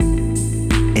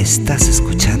Estás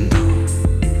escuchando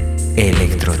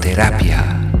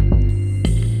Electroterapia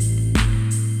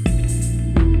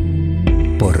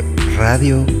por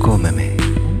Radio Cómeme.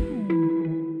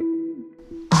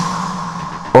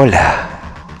 Hola,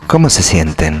 ¿cómo se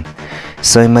sienten?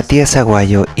 Soy Matias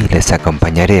Aguayo y les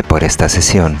acompañaré por esta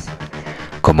sesión,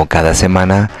 como cada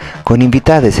semana, con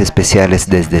invitados especiales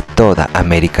desde toda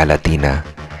América Latina.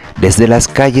 Desde las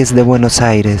calles de Buenos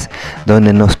Aires,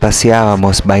 donde nos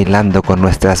paseábamos bailando con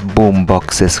nuestras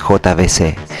boomboxes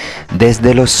JVC.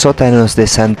 Desde los sótanos de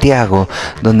Santiago,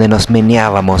 donde nos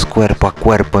meneábamos cuerpo a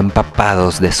cuerpo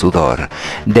empapados de sudor.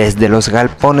 Desde los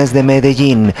galpones de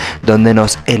Medellín, donde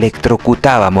nos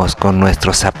electrocutábamos con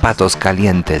nuestros zapatos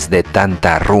calientes de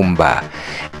tanta rumba.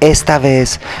 Esta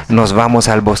vez nos vamos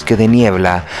al bosque de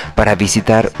niebla para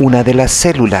visitar una de las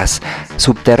células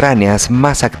subterráneas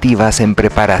más activas en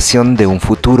preparación de un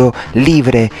futuro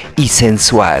libre y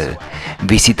sensual.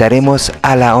 Visitaremos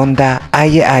a la onda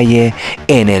Aye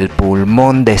en el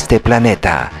pulmón de este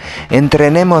planeta.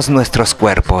 Entrenemos nuestros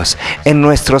cuerpos en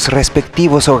nuestros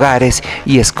respectivos hogares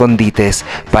y escondites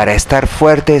para estar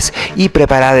fuertes y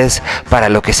preparados para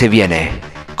lo que se viene.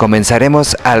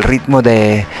 Comenzaremos al ritmo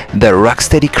de The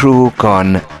Rocksteady Crew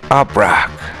con Up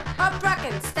Rock. Up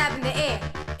rockin', stab in the air.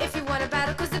 If you wanna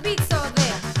battle, cause the beat's all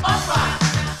there. Up rock,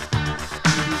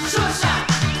 sure shot,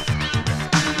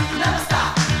 never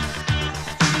stop.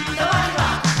 The body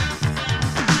rock.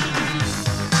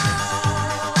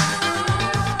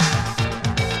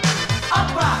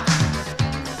 Up rock.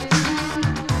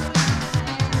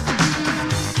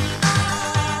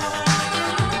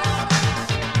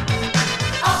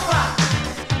 Up rock.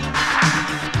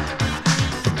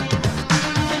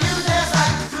 Can you dance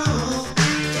like the crew?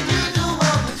 Can you do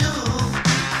what we do?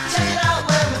 Check it out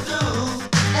where we do.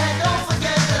 And don't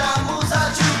forget that our moves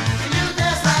are true. Can you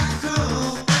dance like the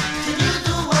crew? Can you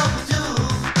do what we do?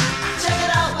 Check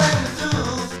it out where we do.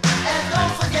 And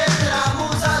don't forget that our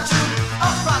moves are true.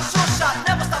 Up rock, short shot,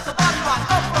 never stop the body rock.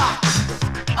 Up rock,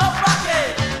 up rock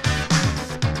it.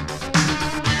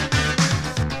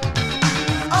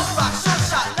 Up rock, short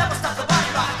shot, never stop the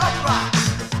body rock. Up rock,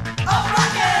 up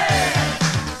rock it.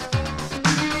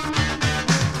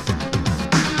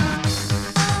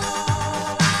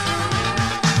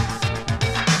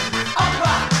 Up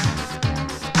rock,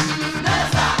 never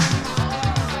stop.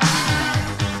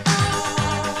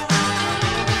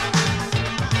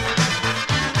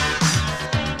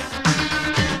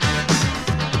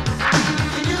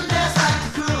 Can you dance like the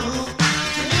crew?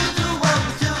 Can you do what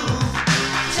we do?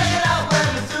 Check it out where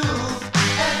we do.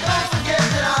 And don't forget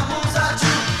that our moves are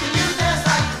true. Can you dance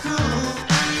like the crew?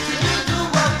 Can you do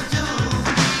what we do?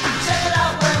 Check it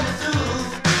out where we do.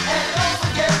 And don't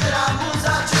forget that our moves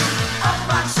are true. Up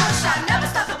rock, short shot, never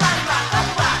stop the body rock. Up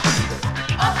rock,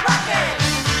 up rock it.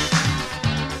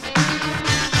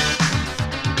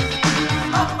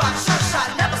 Up rock, short shot,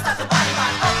 never stop the body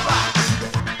rock. Up rock,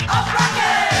 up rock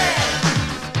it.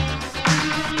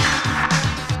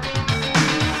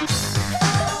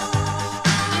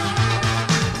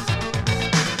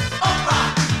 Up rock,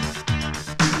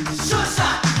 short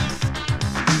shot,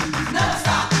 never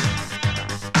stop.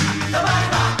 The body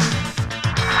rock.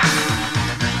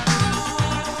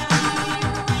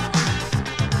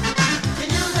 Can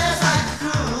you dance like the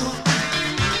crew?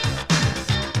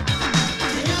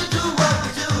 Can you do what we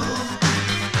do?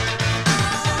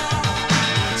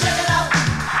 Check it out.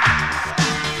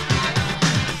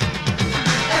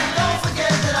 And don't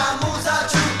forget that our moves are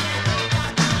true.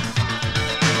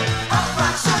 Up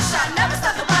rock, short shot, never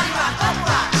stop the body rock. Up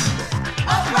rock,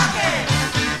 up rock it.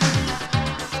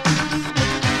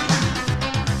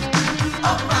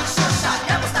 Up rock, short shot,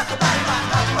 never stop the body rock.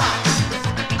 Up rock,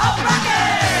 up rock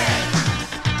it.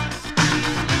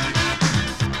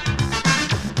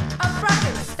 Up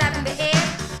rockin', stab in the air.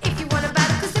 If you wanna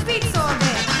battle, cause the beat's all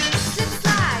there. Slip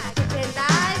slide, dip and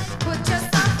dive. Put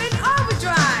yourself in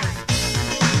overdrive.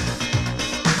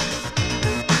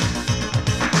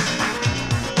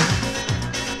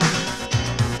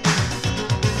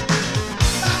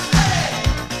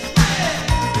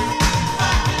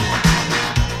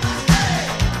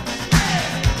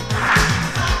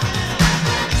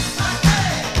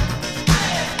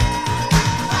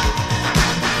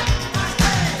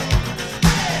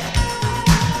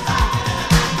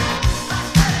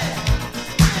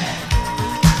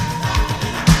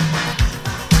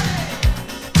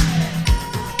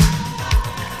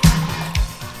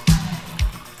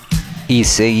 Y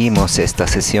seguimos esta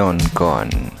sesión con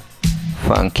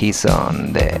Funky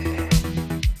Song de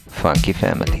Funky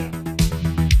Family.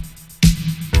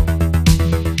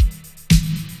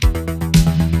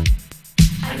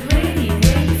 Are you ready,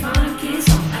 funky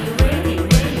song? Are you ready,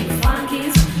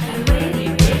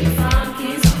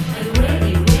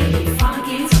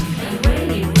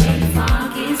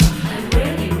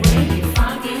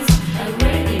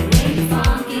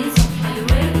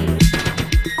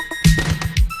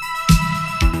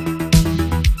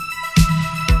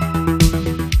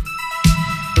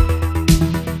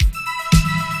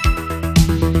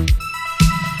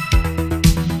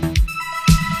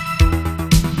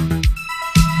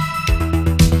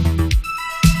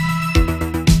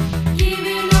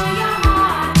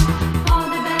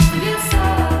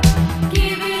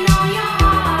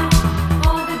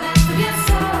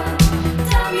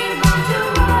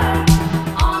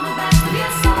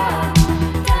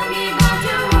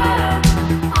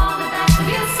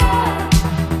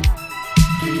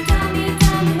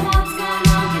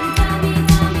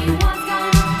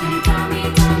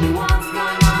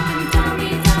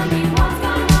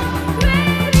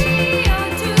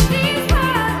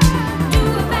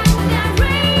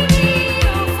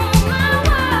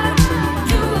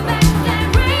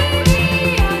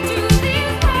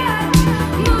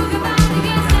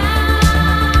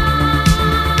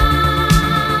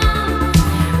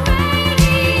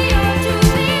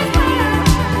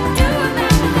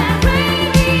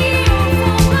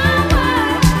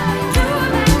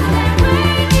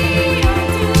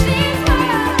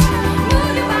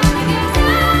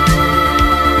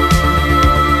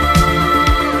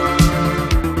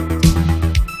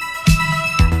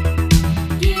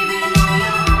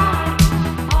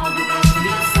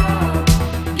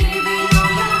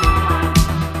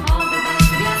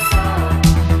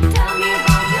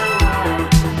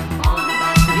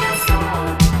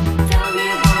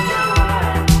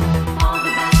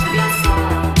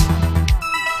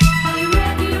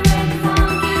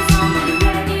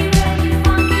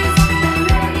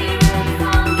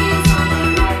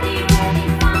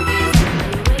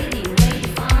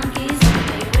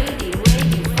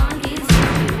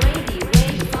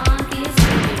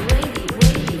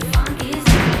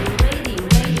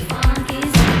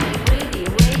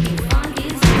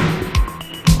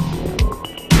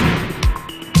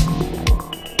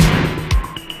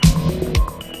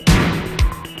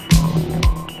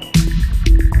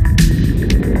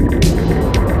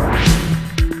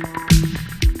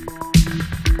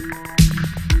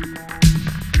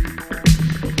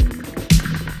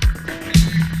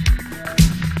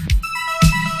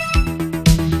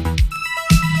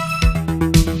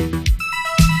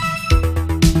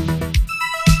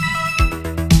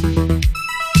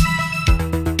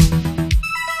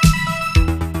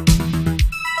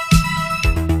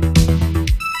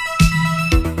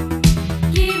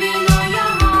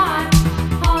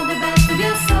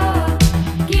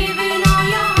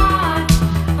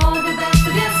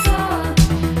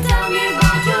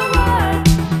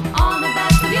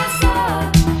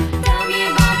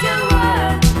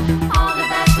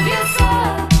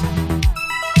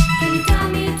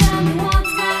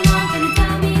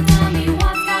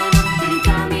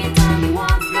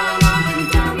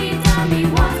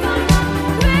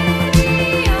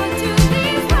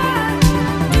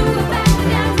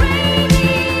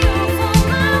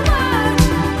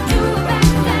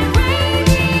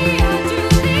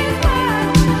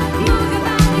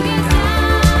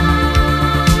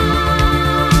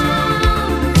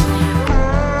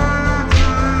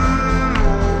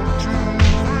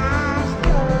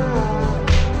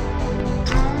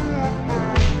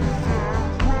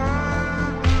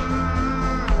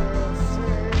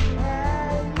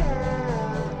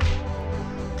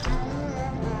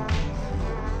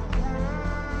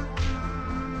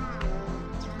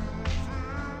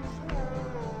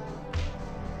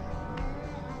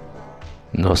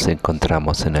 Nos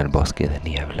encontramos en el bosque de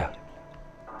niebla.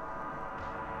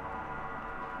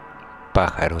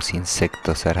 Pájaros,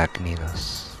 insectos,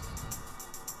 arácnidos,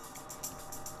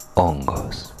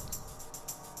 hongos,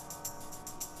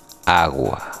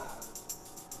 agua.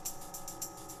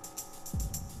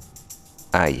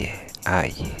 Aye,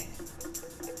 aye.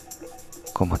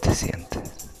 ¿Cómo te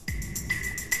sientes?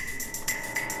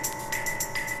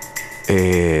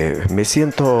 Me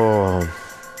siento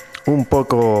un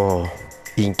poco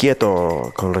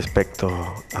inquieto con respecto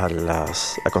a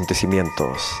los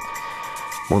acontecimientos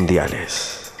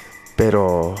mundiales,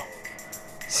 pero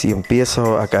si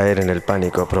empiezo a caer en el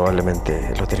pánico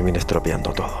probablemente lo termine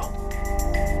estropeando todo.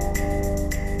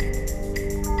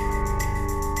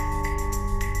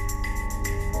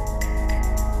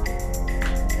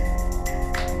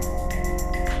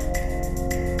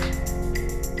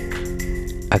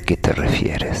 ¿A qué te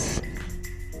refieres?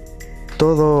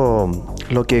 Todo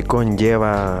lo que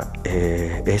conlleva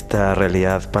esta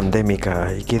realidad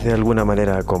pandémica y que de alguna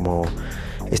manera como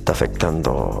está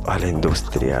afectando a la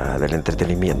industria del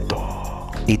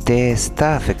entretenimiento. ¿Y te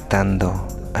está afectando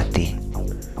a ti?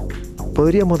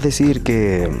 Podríamos decir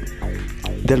que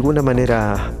de alguna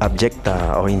manera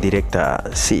abyecta o indirecta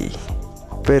sí,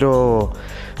 pero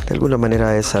de alguna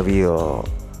manera he sabido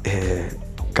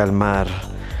calmar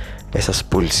esas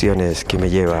pulsiones que me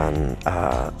llevan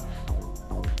a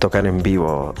tocar en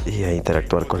vivo y a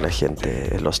interactuar con la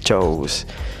gente en los shows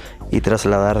y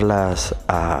trasladarlas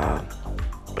a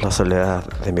la soledad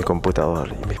de mi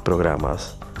computador y mis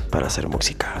programas para hacer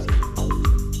música.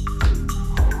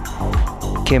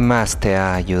 ¿Qué más te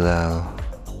ha ayudado?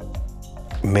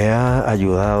 Me ha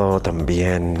ayudado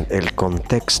también el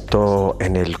contexto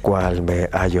en el cual me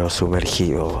hallo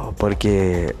sumergido,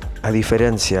 porque a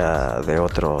diferencia de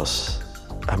otros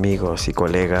amigos y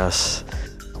colegas,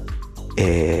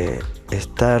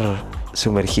 estar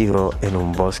sumergido en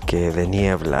un bosque de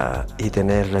niebla y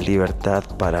tener la libertad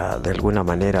para de alguna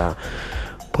manera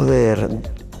poder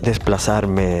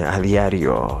desplazarme a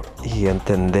diario y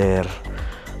entender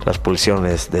las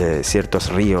pulsiones de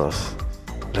ciertos ríos,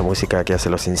 la música que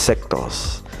hacen los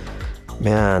insectos,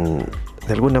 me han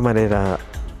de alguna manera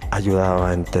ayudado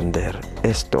a entender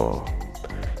esto.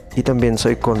 Y también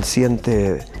soy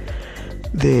consciente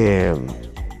de,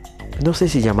 no sé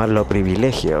si llamarlo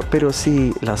privilegio, pero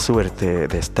sí la suerte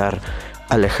de estar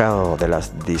alejado de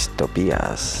las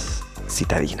distopías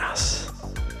citadinas.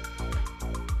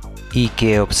 ¿Y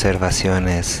qué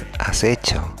observaciones has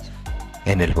hecho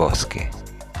en el bosque?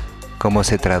 ¿Cómo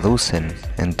se traducen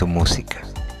en tu música?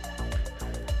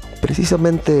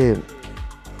 Precisamente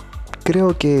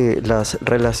creo que las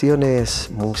relaciones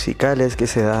musicales que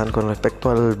se dan con respecto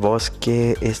al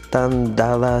bosque están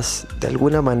dadas de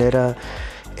alguna manera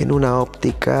en una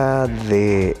óptica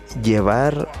de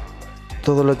llevar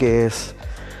todo lo que es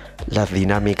las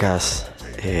dinámicas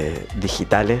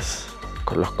digitales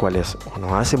con los cuales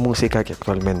uno hace música, que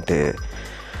actualmente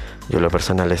yo en lo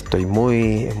personal estoy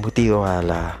muy embutido a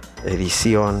la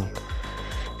edición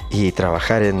y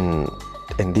trabajar en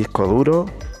disco duro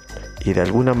y de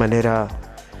alguna manera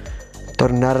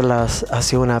tornarlas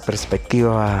hacia una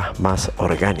perspectiva más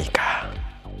orgánica.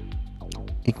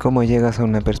 ¿Y cómo llegas a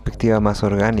una perspectiva más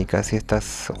orgánica si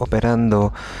estás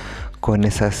operando con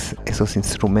esos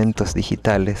instrumentos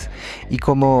digitales? Y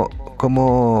cómo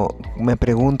me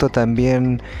pregunto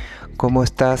también, ¿cómo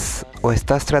estás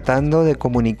tratando de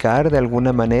comunicar de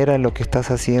alguna manera lo que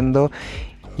estás haciendo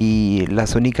y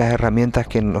las únicas herramientas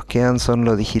que nos quedan son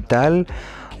lo digital?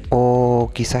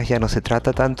 O quizás ya no se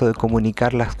trata tanto de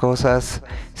comunicar las cosas,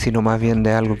 sino más bien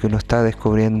de algo que uno está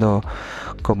descubriendo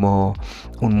como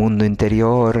un mundo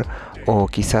interior, o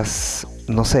quizás,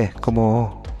 no sé,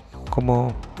 ¿cómo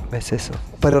ves eso?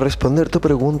 Para responder tu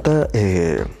pregunta,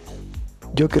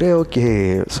 yo creo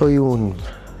que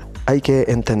hay que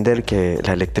entender que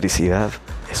la electricidad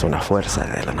es una fuerza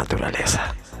de la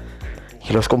naturaleza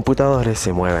y los computadores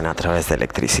se mueven a través de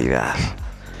electricidad.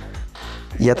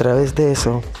 Y a través de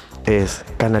eso es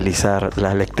canalizar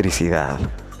la electricidad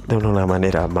de una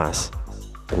manera más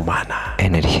humana.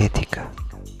 Energética.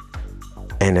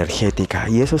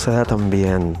 Y eso se da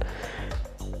también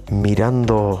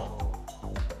mirando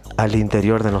al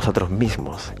interior de nosotros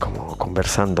mismos, como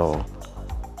conversando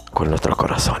con nuestros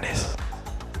corazones.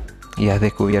 ¿Y has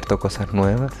descubierto cosas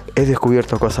nuevas? He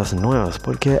descubierto cosas nuevas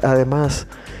porque además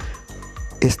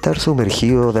estar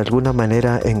sumergido de alguna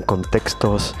manera en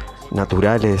contextos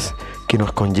naturales que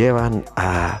nos conllevan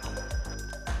a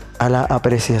la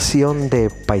apreciación de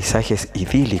paisajes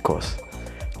idílicos,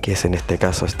 que es en este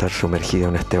caso estar sumergido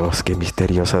en este bosque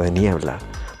misterioso de niebla,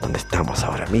 donde estamos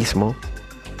ahora mismo,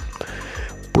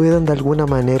 puedan de alguna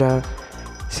manera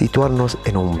situarnos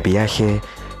en un viaje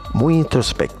muy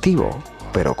introspectivo,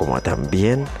 pero como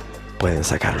también pueden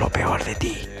sacar lo peor de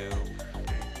ti.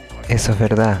 Eso es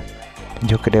verdad.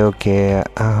 Yo creo que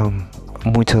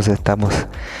muchos estamos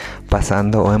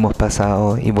pasando o hemos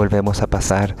pasado y volvemos a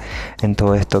pasar en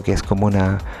todo esto que es como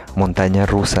una montaña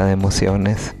rusa de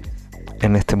emociones.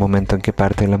 En este momento, ¿en qué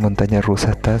parte de la montaña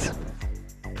rusa estás?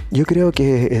 Yo creo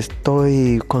que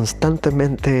estoy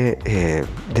constantemente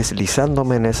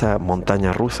deslizándome en esa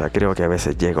montaña rusa. Creo que a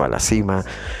veces llego a la cima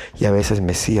y a veces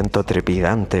me siento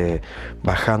trepidante,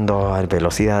 bajando a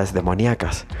velocidades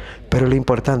demoníacas. Pero lo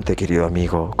importante, querido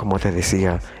amigo, como te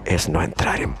decía, es no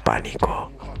entrar en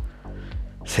pánico.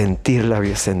 Sentir la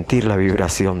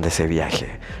vibración de ese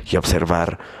viaje y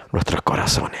observar nuestros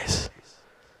corazones.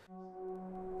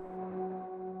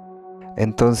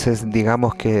 Entonces,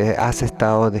 digamos que has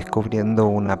estado descubriendo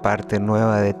una parte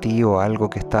nueva de ti o algo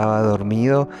que estaba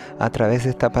dormido a través de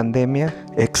esta pandemia.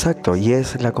 Exacto, y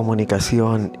es la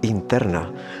comunicación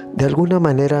interna. De alguna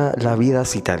manera, la vida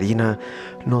citadina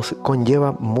nos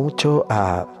conlleva mucho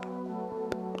a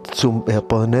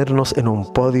ponernos en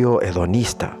un podio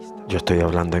hedonista. Yo estoy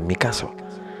hablando en mi caso.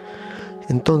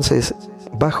 Entonces,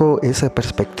 bajo esa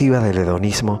perspectiva del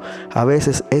hedonismo, a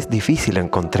veces es difícil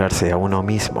encontrarse a uno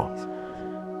mismo.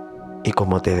 Y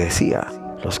como te decía,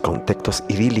 los contextos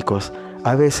idílicos,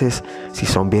 a veces, si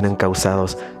son bien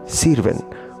encausados, sirven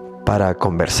para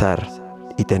conversar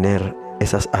y tener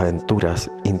esas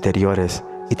aventuras interiores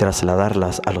y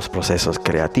trasladarlas a los procesos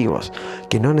creativos,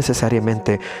 que no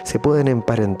necesariamente se pueden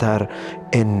emparentar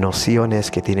en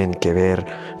nociones que tienen que ver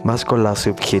más con la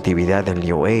subjetividad del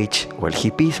New Age o el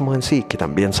hippismo en sí, que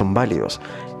también son válidos.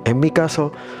 En mi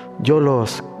caso, yo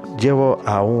los llevo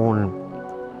a un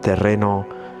terreno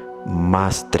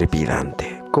más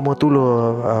trepidante, como tú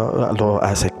lo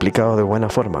has explicado de buena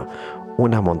forma,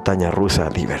 una montaña rusa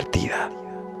divertida.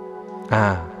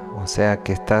 O sea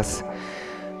que estás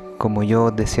como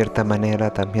yo de cierta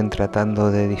manera también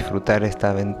tratando de disfrutar esta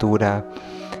aventura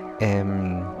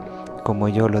como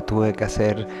yo lo tuve que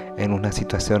hacer en una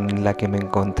situación en la que me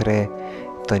encontré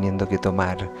teniendo que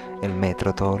tomar el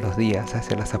metro todos los días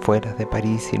hacia las afueras de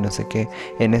París y no sé qué.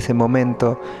 En ese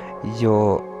momento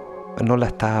yo no la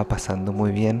estaba pasando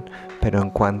muy bien, pero en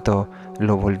cuanto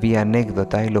lo volví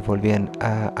anécdota y lo volví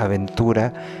a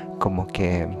aventura, como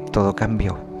que todo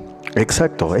cambió.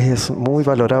 Exacto, es muy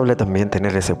valorable también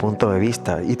tener ese punto de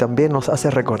vista y también nos hace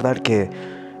recordar que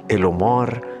el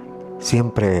humor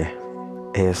siempre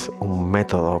es un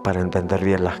método para entender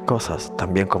bien las cosas,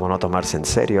 también como no tomarse en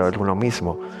serio el uno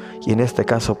mismo. Y en este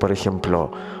caso, por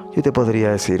ejemplo, yo te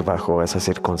podría decir bajo esa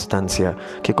circunstancia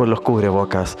que con los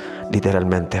cubrebocas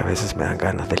literalmente a veces me dan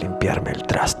ganas de limpiarme el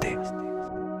traste.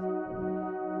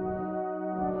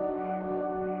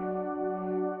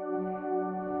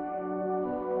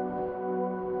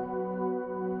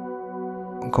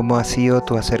 ¿Cómo ha sido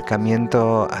tu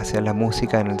acercamiento hacia la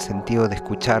música en el sentido de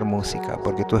escuchar música?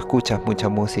 Porque tú escuchas mucha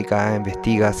música,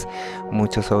 investigas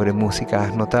mucho sobre música.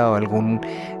 ¿Has notado algún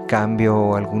cambio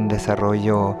o algún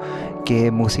desarrollo?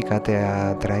 ¿Qué música te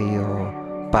ha traído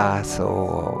paz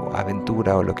o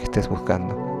aventura o lo que estés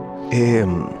buscando?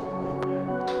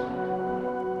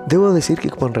 Debo decir que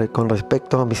con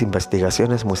respecto a mis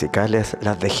investigaciones musicales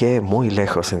las dejé muy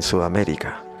lejos en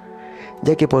Sudamérica,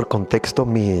 ya que por contexto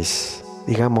mis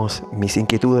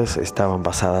inquietudes estaban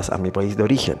basadas a mi país de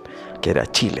origen, que era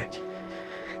Chile.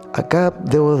 Acá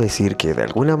debo decir que de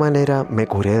alguna manera me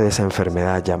curé de esa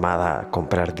enfermedad llamada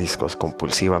comprar discos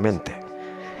compulsivamente.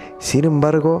 Sin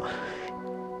embargo,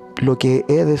 lo que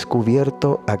he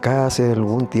descubierto acá hace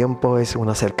algún tiempo es un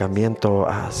acercamiento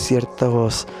a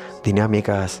ciertas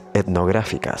dinámicas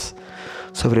etnográficas.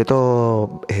 Sobre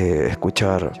todo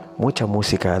escuchar mucha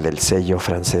música del sello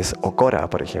francés Ahora,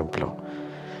 por ejemplo.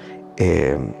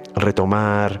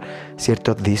 Retomar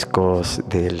ciertos discos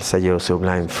del sello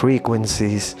Sublime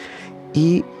Frequencies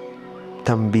y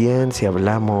también si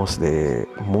hablamos de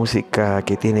música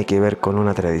que tiene que ver con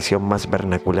una tradición más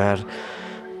vernacular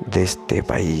de este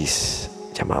país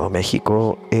llamado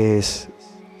México,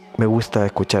 me gusta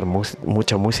escuchar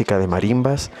mucha música de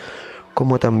marimbas,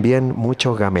 como también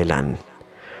mucho gamelán,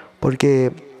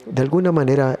 porque de alguna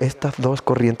manera estas dos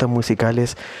corrientes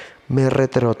musicales me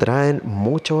retrotraen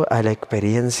mucho a la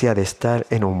experiencia de estar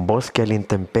en un bosque a la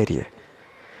intemperie.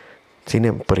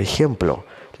 Por ejemplo,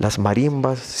 las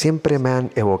marimbas siempre me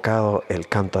han evocado el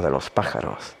canto de los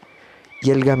pájaros.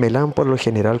 Y el gamelán, por lo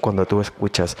general, cuando tú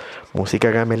escuchas música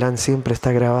gamelán, siempre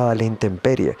está grabada a la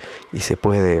intemperie y se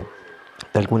puede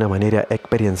de alguna manera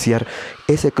experienciar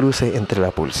ese cruce entre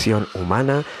la pulsión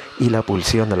humana y la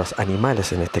pulsión de los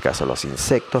animales, en este caso los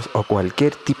insectos o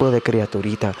cualquier tipo de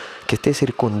criaturita que esté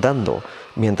circundando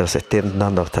mientras se estén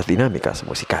dando estas dinámicas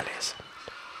musicales.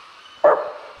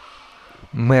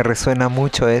 Me resuena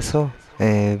mucho eso,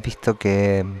 visto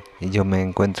que yo me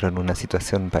encuentro en una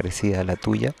situación parecida a la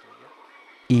tuya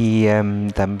y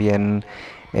también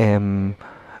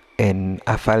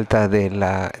a falta de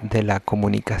la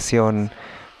comunicación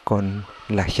con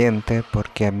la gente,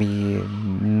 porque a mí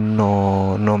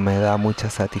no me da mucha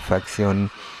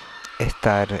satisfacción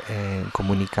estar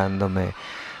comunicándome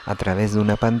a través de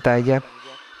una pantalla.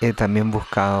 He también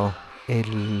buscado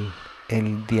el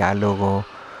diálogo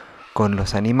con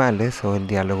los animales o el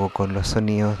diálogo con los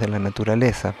sonidos de la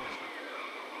naturaleza.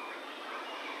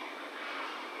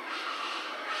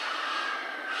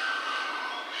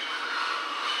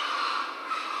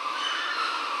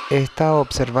 He estado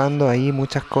observando ahí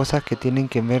muchas cosas que tienen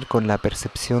que ver con la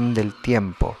percepción del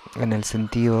tiempo, en el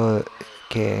sentido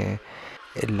que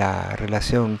la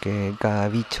relación que cada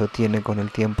bicho tiene con el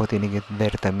tiempo tiene que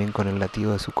ver también con el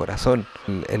latido de su corazón.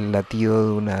 El latido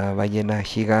de una ballena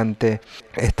gigante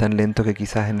es tan lento que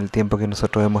quizás en el tiempo que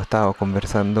nosotros hemos estado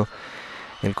conversando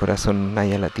el corazón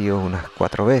haya latido unas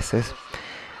 4 veces.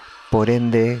 Por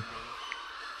ende,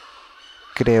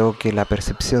 creo que la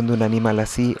percepción de un animal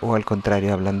así, o al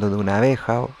contrario, hablando de una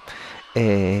abeja,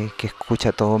 que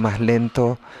escucha todo más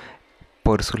lento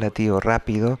por su latido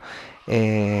rápido,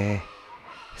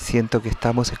 siento que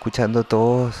estamos escuchando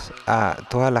todas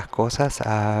las cosas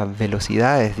a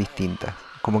velocidades distintas.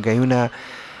 Como que hay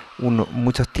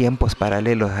muchos tiempos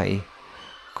paralelos ahí.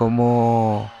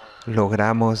 ¿Cómo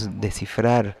logramos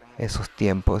descifrar esos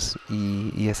tiempos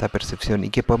y esa percepción? ¿Y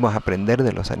qué podemos aprender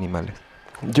de los animales?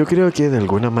 Yo creo que de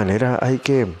alguna manera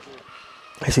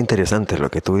es interesante lo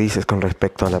que tú dices con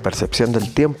respecto a la percepción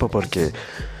del tiempo, porque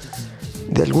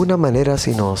de alguna manera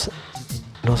si nos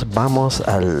vamos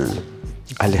al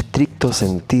estricto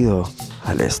sentido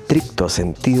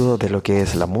de lo que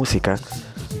es la música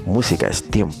es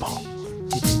tiempo.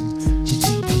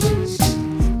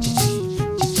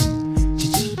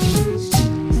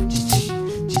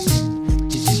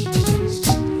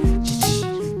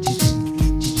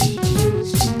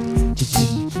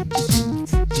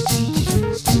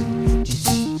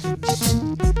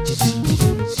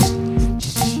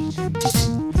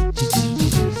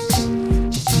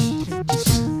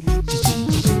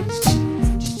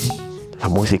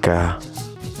 Música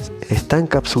está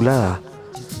encapsulada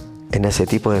en ese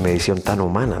tipo de medición tan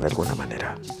humana de alguna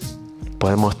manera.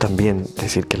 Podemos también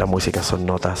decir que la música son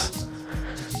notas,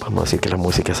 podemos decir que la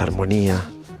música es armonía,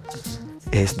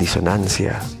 es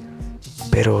disonancia,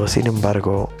 pero sin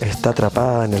embargo está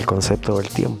atrapada en el concepto del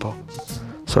tiempo.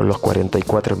 Son los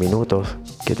 44 minutos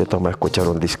que te toma escuchar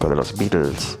un disco de los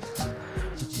Beatles,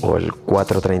 o el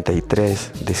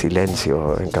 4:33 de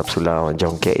silencio encapsulado en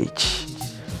John Cage.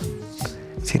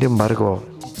 Sin embargo,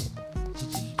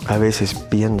 a veces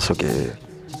pienso que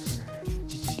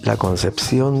la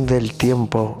concepción del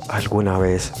tiempo alguna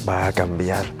vez va a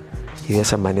cambiar y de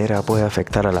esa manera puede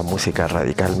afectar a la música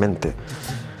radicalmente.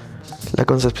 La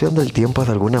concepción del tiempo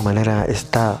de alguna manera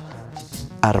está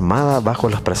armada bajo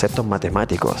los preceptos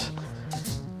matemáticos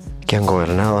que han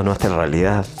gobernado nuestra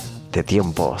realidad de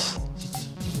tiempos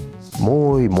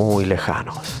muy, muy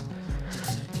lejanos.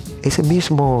 Esa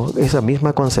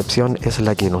misma concepción es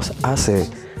la que nos hace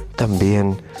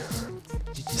también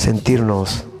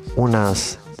sentirnos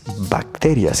unas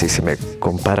bacterias, si se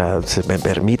me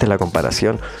permite la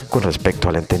comparación, con respecto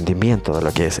al entendimiento de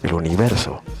lo que es el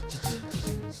universo.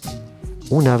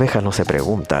 Una abeja no se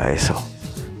pregunta eso.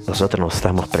 Nosotros nos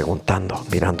estamos preguntando,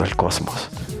 mirando el cosmos.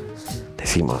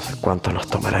 Decimos, ¿cuánto nos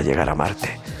tomará llegar a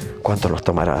Marte? ¿Cuánto nos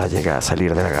tomará llegar a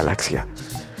salir de la galaxia?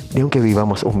 Ni aunque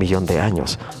vivamos 1.000.000 de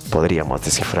años, podríamos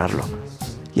descifrarlo.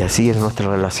 Y así es nuestra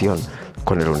relación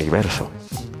con el universo.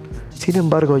 Sin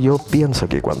embargo, yo pienso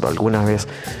que cuando alguna vez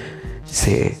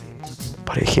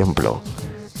por ejemplo,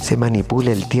 se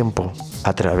manipule el tiempo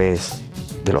a través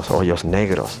de los hoyos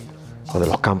negros o de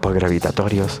los campos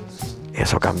gravitatorios,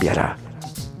 eso cambiará.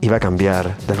 Y va a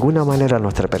cambiar de alguna manera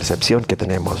nuestra percepción que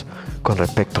tenemos con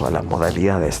respecto a las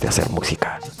modalidades de hacer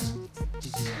música.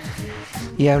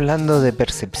 Y hablando de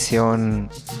percepción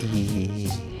y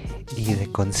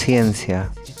de conciencia,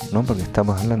 ¿no? Porque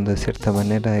estamos hablando de cierta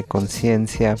manera de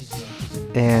conciencia,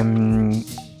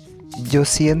 yo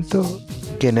siento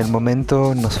que en el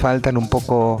momento nos faltan un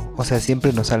poco, o sea,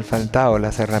 siempre nos han faltado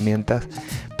las herramientas,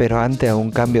 pero ante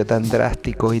un cambio tan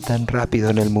drástico y tan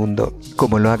rápido en el mundo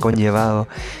como lo ha conllevado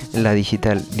la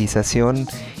digitalización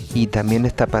y también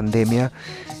esta pandemia,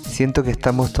 siento que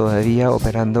estamos todavía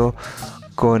operando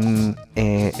con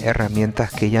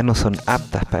herramientas que ya no son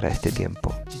aptas para este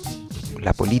tiempo.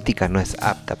 La política no es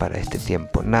apta para este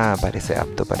tiempo, nada parece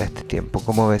apto para este tiempo.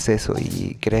 ¿Cómo ves eso?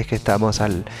 ¿Y crees que estamos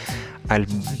al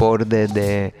borde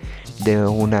de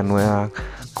una nueva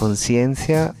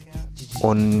conciencia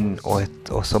o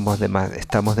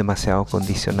estamos demasiado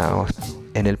condicionados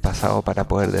en el pasado para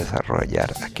poder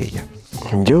desarrollar aquella?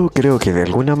 Yo creo que de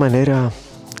alguna manera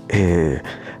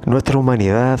nuestra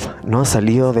humanidad no ha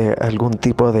salido de algún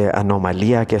tipo de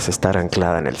anomalía que es estar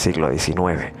anclada en el siglo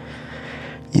XIX.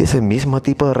 Y ese mismo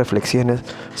tipo de reflexiones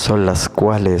son las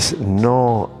cuales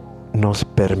no nos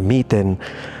permiten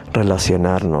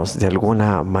relacionarnos de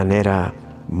alguna manera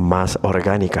más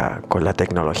orgánica con la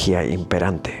tecnología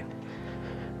imperante.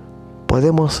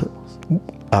 Podemos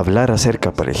hablar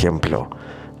acerca, por ejemplo,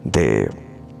 de,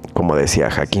 como decía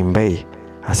Hakim Bey,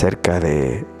 acerca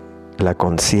de la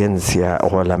conciencia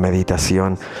o la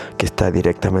meditación que está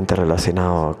directamente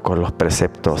relacionado con los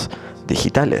preceptos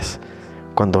digitales.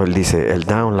 Cuando él dice el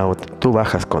download, tú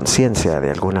bajas conciencia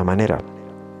de alguna manera.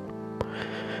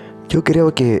 Yo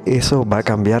creo que eso va a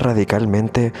cambiar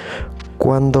radicalmente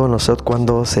cuando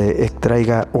se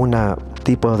extraiga un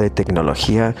tipo de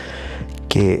tecnología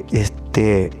que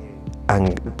esté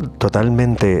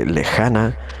totalmente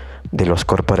lejana de los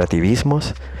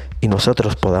corporativismos y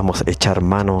nosotros podamos echar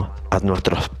mano a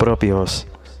nuestros propios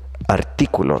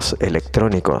artículos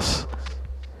electrónicos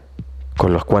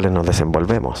con los cuales nos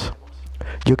desenvolvemos.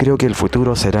 Yo creo que el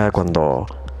futuro será cuando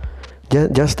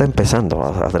ya está empezando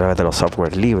a través de los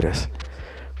software libres.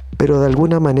 Pero de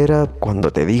alguna manera,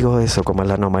 cuando te digo eso, como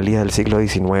la anomalía del siglo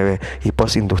XIX y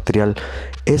postindustrial,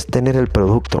 es tener el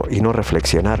producto y no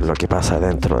reflexionar lo que pasa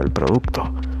dentro del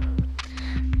producto.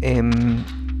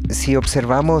 Si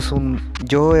observamos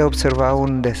yo he observado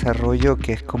un desarrollo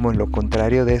que es como lo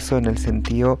contrario de eso, en el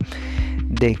sentido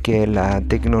de que la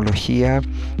tecnología,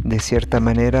 de cierta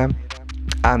manera,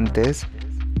 antes,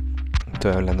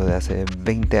 estoy hablando de hace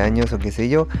 20 años o qué sé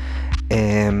yo,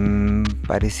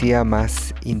 parecía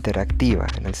más interactiva,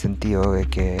 en el sentido de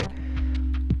que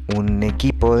un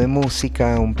equipo de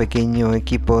música, un pequeño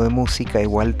equipo de música,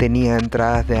 igual tenía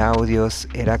entradas de audios,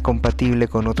 era compatible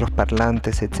con otros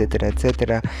parlantes, etcétera,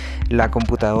 etcétera. La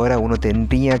computadora, uno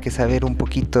tendría que saber un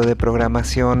poquito de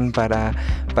programación para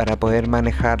poder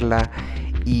manejarla,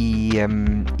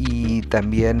 y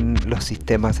también los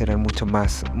sistemas eran mucho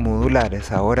más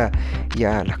modulares. Ahora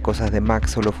ya las cosas de Mac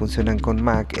solo funcionan con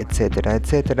Mac, etcétera,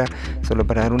 etcétera. Solo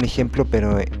para dar un ejemplo,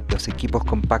 pero los equipos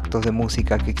compactos de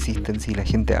música que existen, si la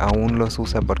gente aún los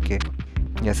usa porque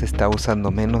ya se está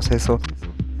usando menos eso,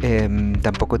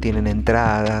 tampoco tienen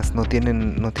entradas, no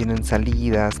tienen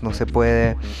salidas, no se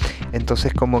puede.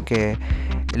 Entonces como que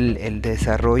el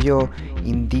desarrollo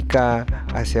indica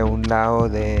hacia un lado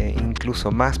de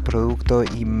incluso más producto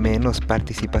y menos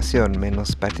participación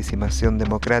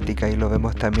democrática, y lo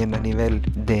vemos también a nivel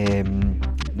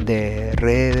de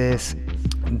redes,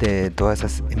 de todas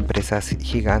esas empresas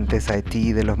gigantes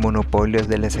IT, de los monopolios,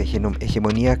 de las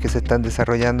hegemonías que se están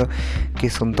desarrollando, que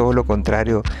son todo lo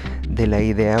contrario de la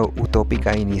idea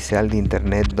utópica inicial de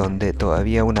Internet, donde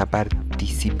todavía una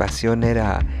participación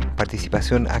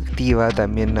activa,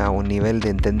 también a un nivel de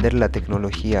entender la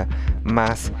tecnología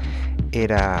más,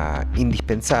 era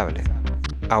indispensable.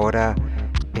 Ahora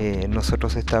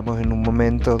nosotros estamos en un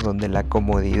momento donde la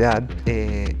comodidad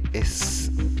es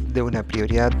de una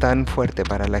prioridad tan fuerte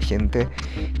para la gente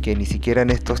que ni siquiera en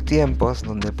estos tiempos,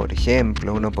 donde por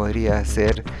ejemplo uno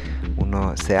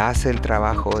se hace el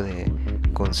trabajo de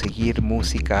conseguir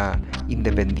música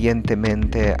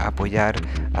independientemente, apoyar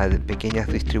a pequeñas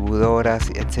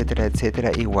distribuidoras, etcétera,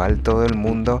 etcétera, igual todo el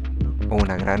mundo, o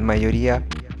una gran mayoría,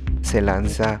 se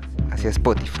lanza hacia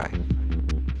Spotify.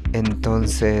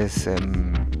 Entonces,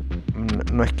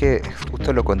 no es que es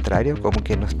justo lo contrario, como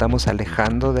que nos estamos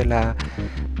alejando de la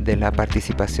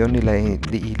participación y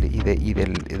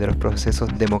de los procesos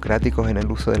democráticos en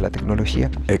el uso de la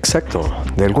tecnología. Exacto.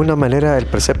 De alguna manera el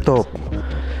precepto,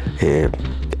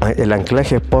 el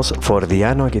anclaje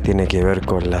post-fordiano, que tiene que ver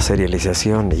con la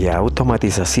serialización y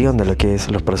automatización de lo que es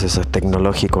los procesos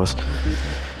tecnológicos,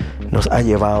 nos ha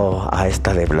llevado a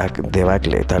esta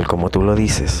debacle, tal como tú lo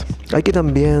dices. Hay que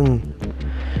también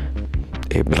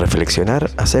reflexionar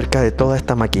acerca de toda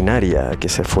esta maquinaria que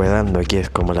se fue dando, y que es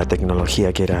como la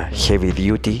tecnología que era heavy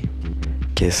duty,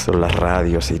 que son las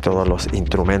radios y todos los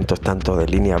instrumentos, tanto de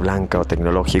línea blanca o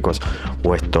tecnológicos,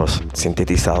 o estos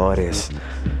sintetizadores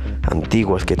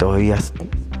antiguos que todavía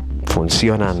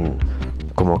funcionan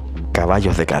como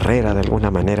caballos de carrera de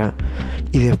alguna manera,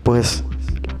 y después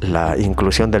la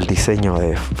inclusión del diseño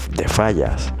de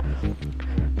fallas,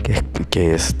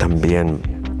 que es también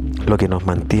lo que nos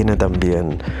mantiene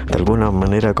también, de alguna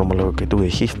manera, como lo que tú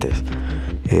dijiste,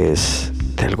 es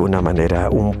de alguna manera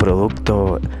un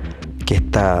producto que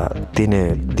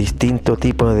tiene distinto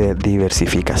tipo de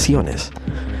diversificaciones.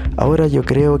 Ahora yo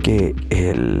creo que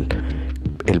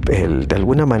de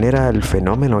alguna manera el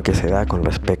fenómeno que se da con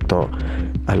respecto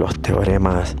a los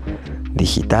teoremas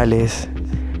digitales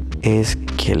es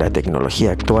que la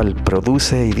tecnología actual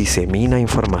produce y disemina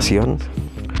información,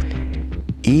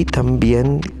 y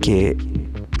también que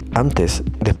antes,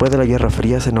 después de la Guerra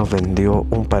Fría, se nos vendió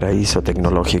un paraíso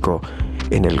tecnológico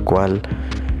en el cual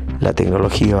la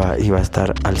tecnología iba a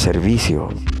estar al servicio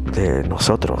de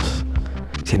nosotros.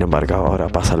 Sin embargo, ahora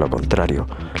pasa lo contrario.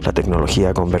 La tecnología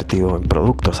ha convertido en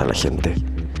productos a la gente,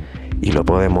 y lo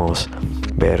podemos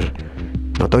ver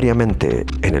notoriamente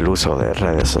en el uso de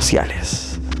redes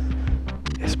sociales.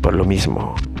 Es por lo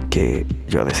mismo que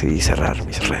yo decidí cerrar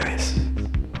mis redes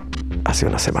hace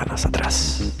unas semanas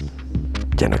atrás.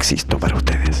 Ya no existo para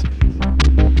ustedes.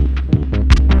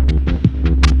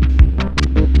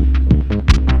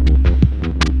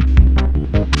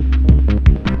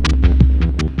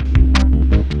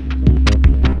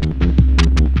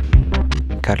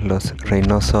 Carlos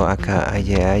Reynoso, acá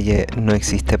Aye no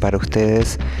existe para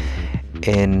ustedes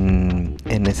en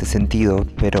ese sentido,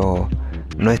 pero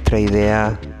nuestra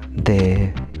idea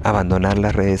de abandonar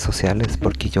las redes sociales,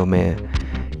 porque yo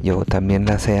también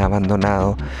las he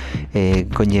abandonado,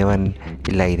 conllevan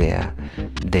la idea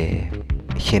de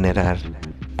generar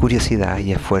curiosidad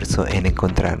y esfuerzo en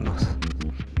encontrarnos.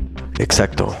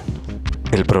 Exacto.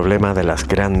 El problema de las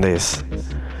grandes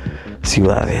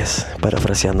ciudades,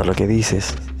 parafraseando lo que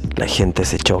dices, la gente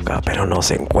se choca pero no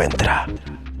se encuentra.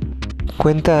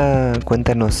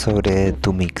 Cuéntanos sobre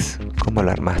tu mix. ¿Cómo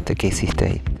lo armaste? ¿Qué hiciste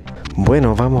ahí?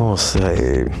 Bueno,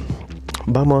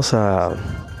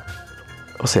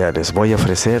 les voy a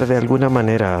ofrecer de alguna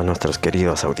manera a nuestros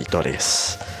queridos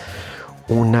auditores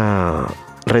una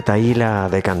retahíla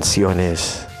de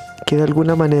canciones que de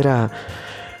alguna manera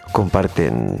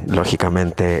comparten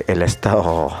lógicamente el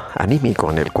estado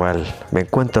anímico en el cual me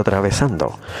encuentro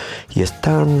atravesando, y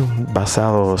están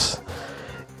basados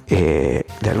de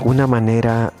alguna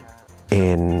manera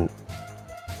en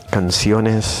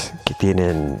canciones que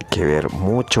tienen que ver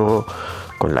mucho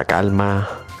con la calma,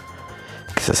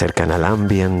 que se acercan al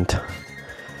ambient,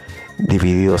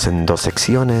 divididos en dos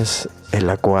secciones, en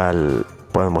la cual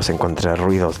podemos encontrar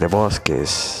ruidos de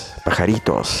bosques,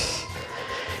 pajaritos,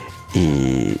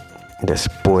 y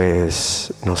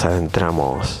después nos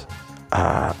adentramos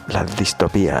a las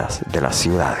distopías de las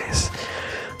ciudades.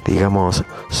 Digamos,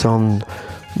 son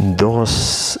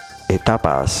dos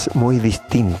etapas muy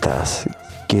distintas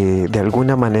que de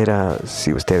alguna manera,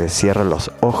 si ustedes cierran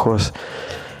los ojos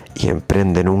y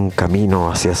emprenden un camino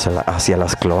hacia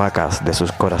las cloacas de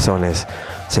sus corazones,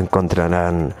 se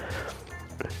encontrarán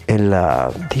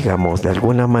de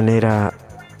alguna manera,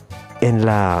 en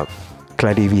la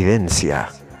clarividencia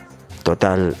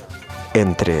total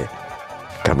entre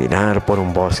caminar por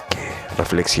un bosque,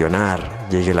 reflexionar,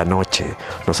 llegue la noche,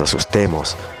 nos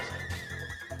asustemos,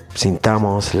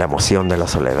 sintamos la emoción de la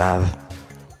soledad,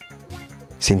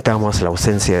 sintamos la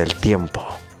ausencia del tiempo,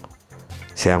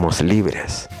 seamos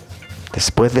libres.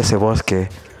 Después de ese bosque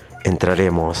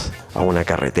entraremos a una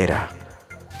carretera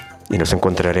y nos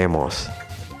encontraremos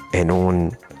en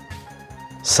un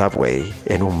subway,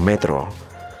 en un metro,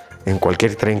 en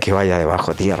cualquier tren que vaya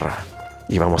debajo tierra,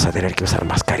 y vamos a tener que usar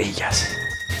mascarillas.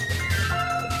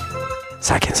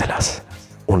 Sáquenselas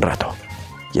un rato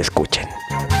y escuchen.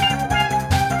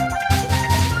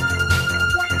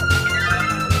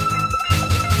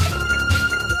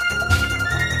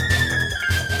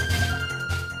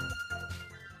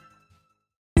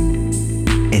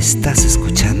 Estás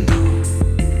escuchando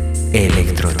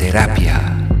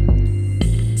Electroterapia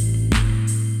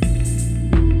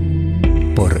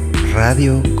por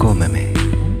Radio Cómeme.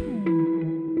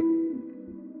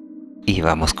 Y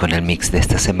vamos con el mix de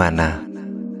esta semana.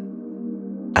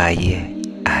 Aye.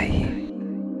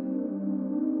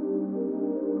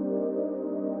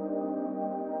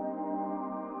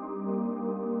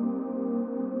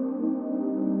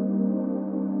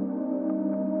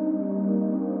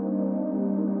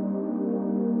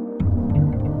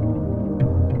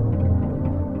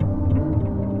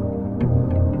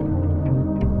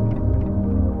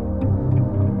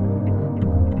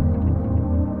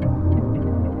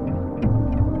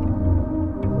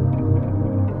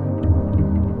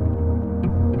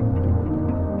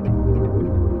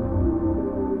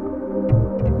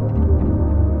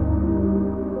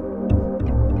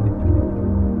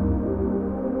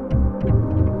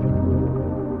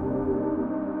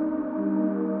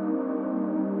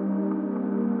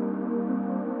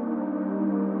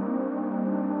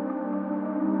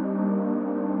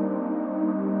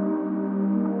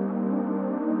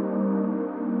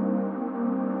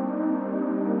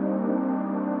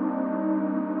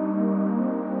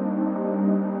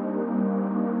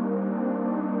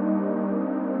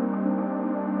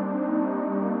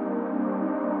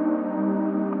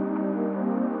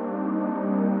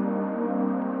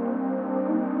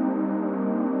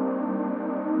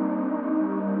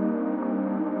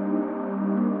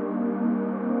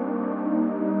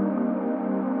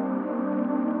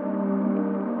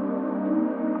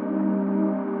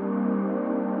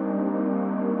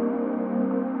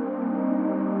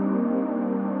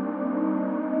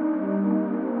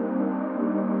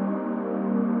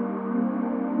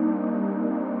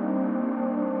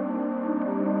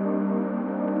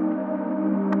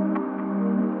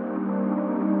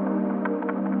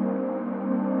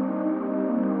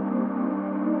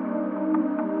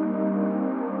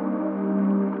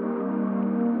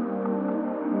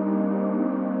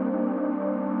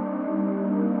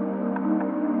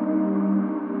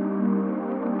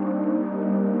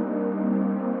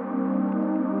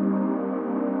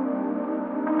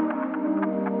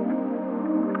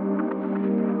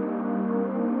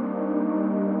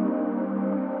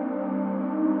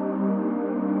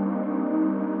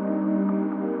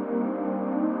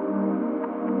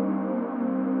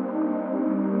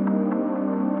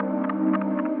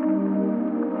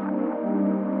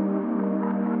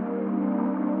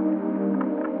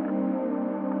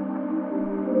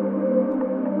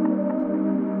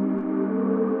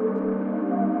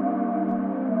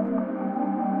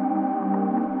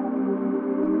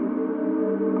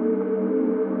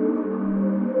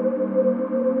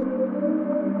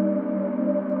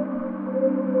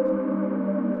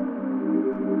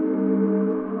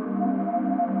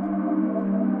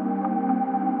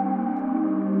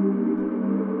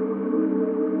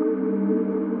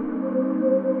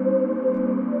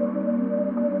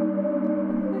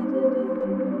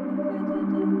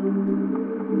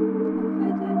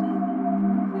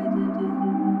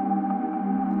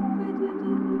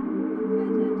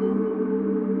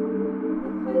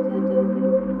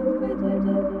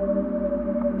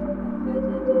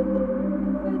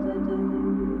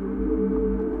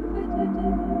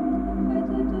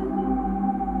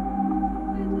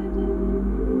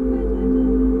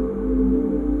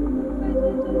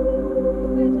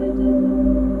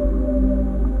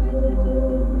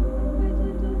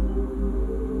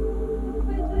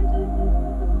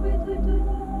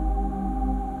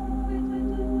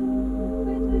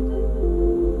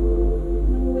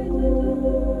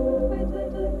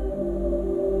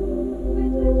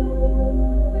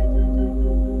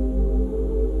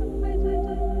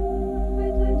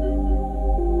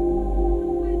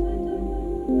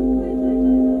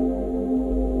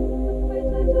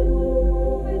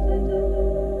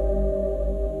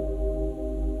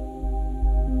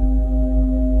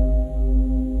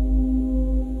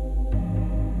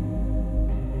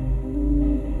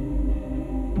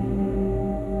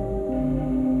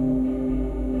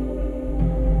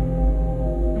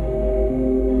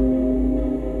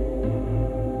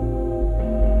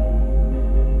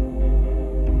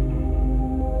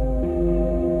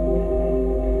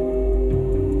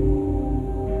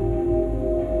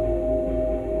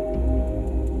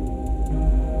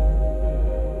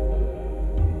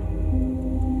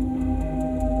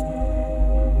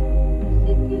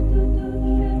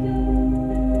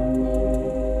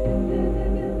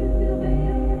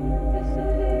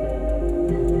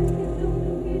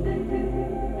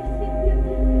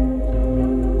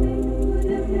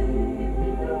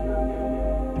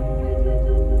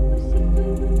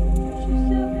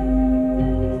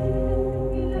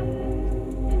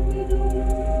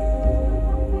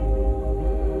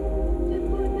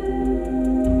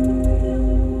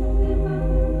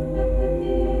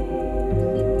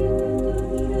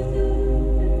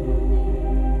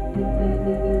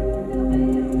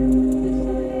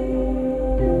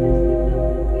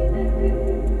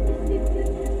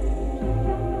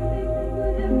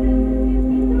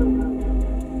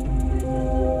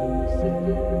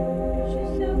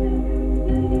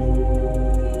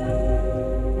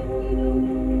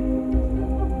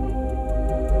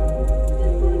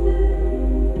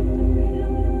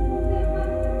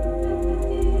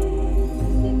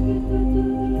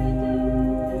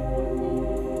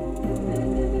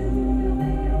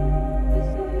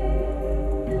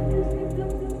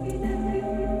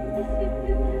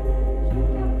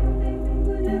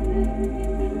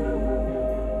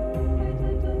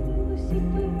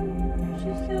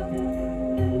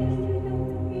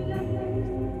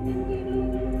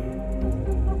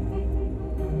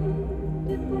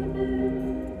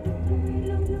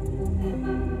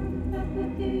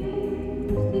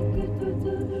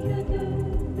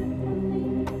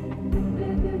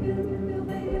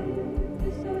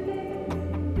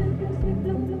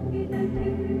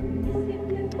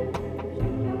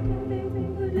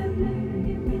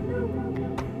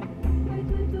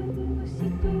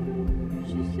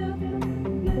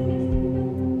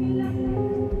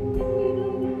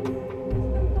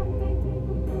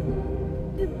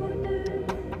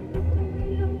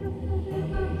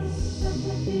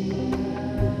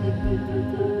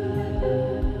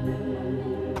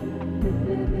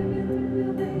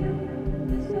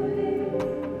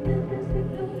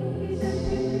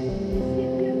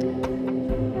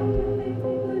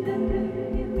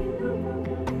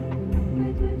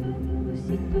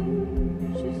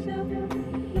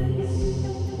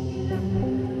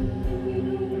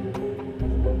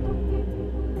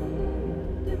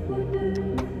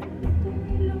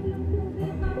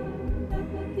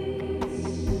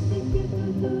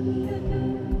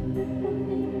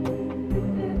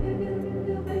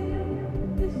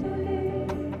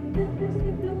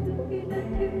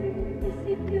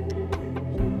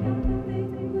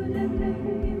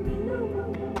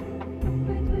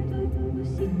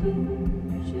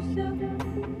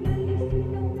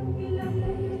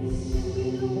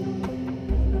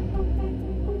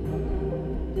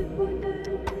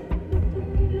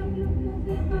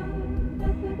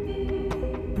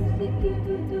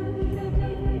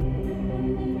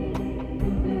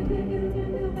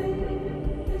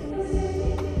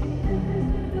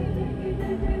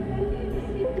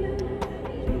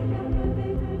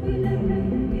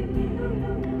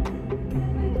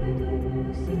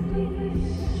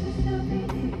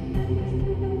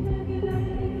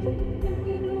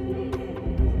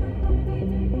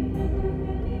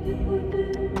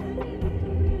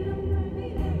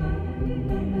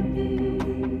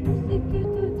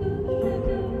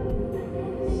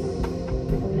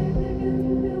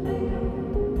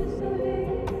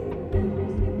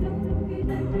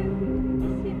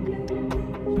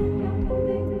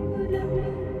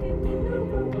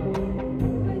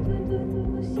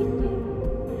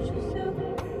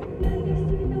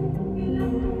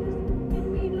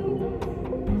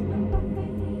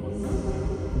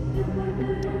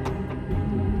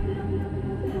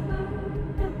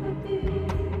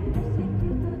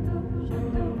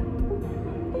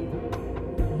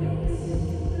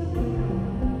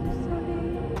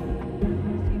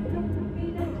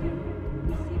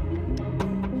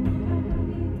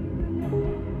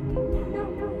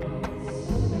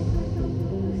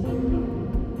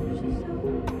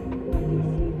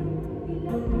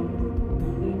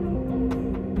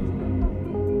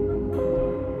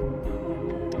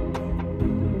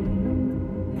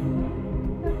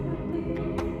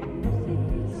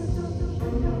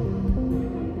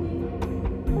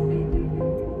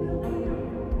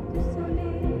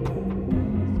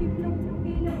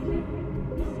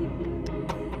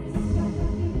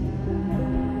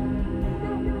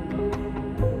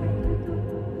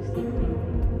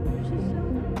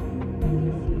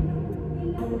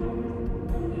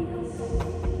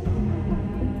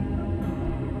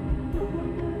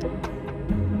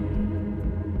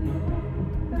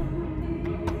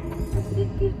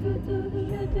 Je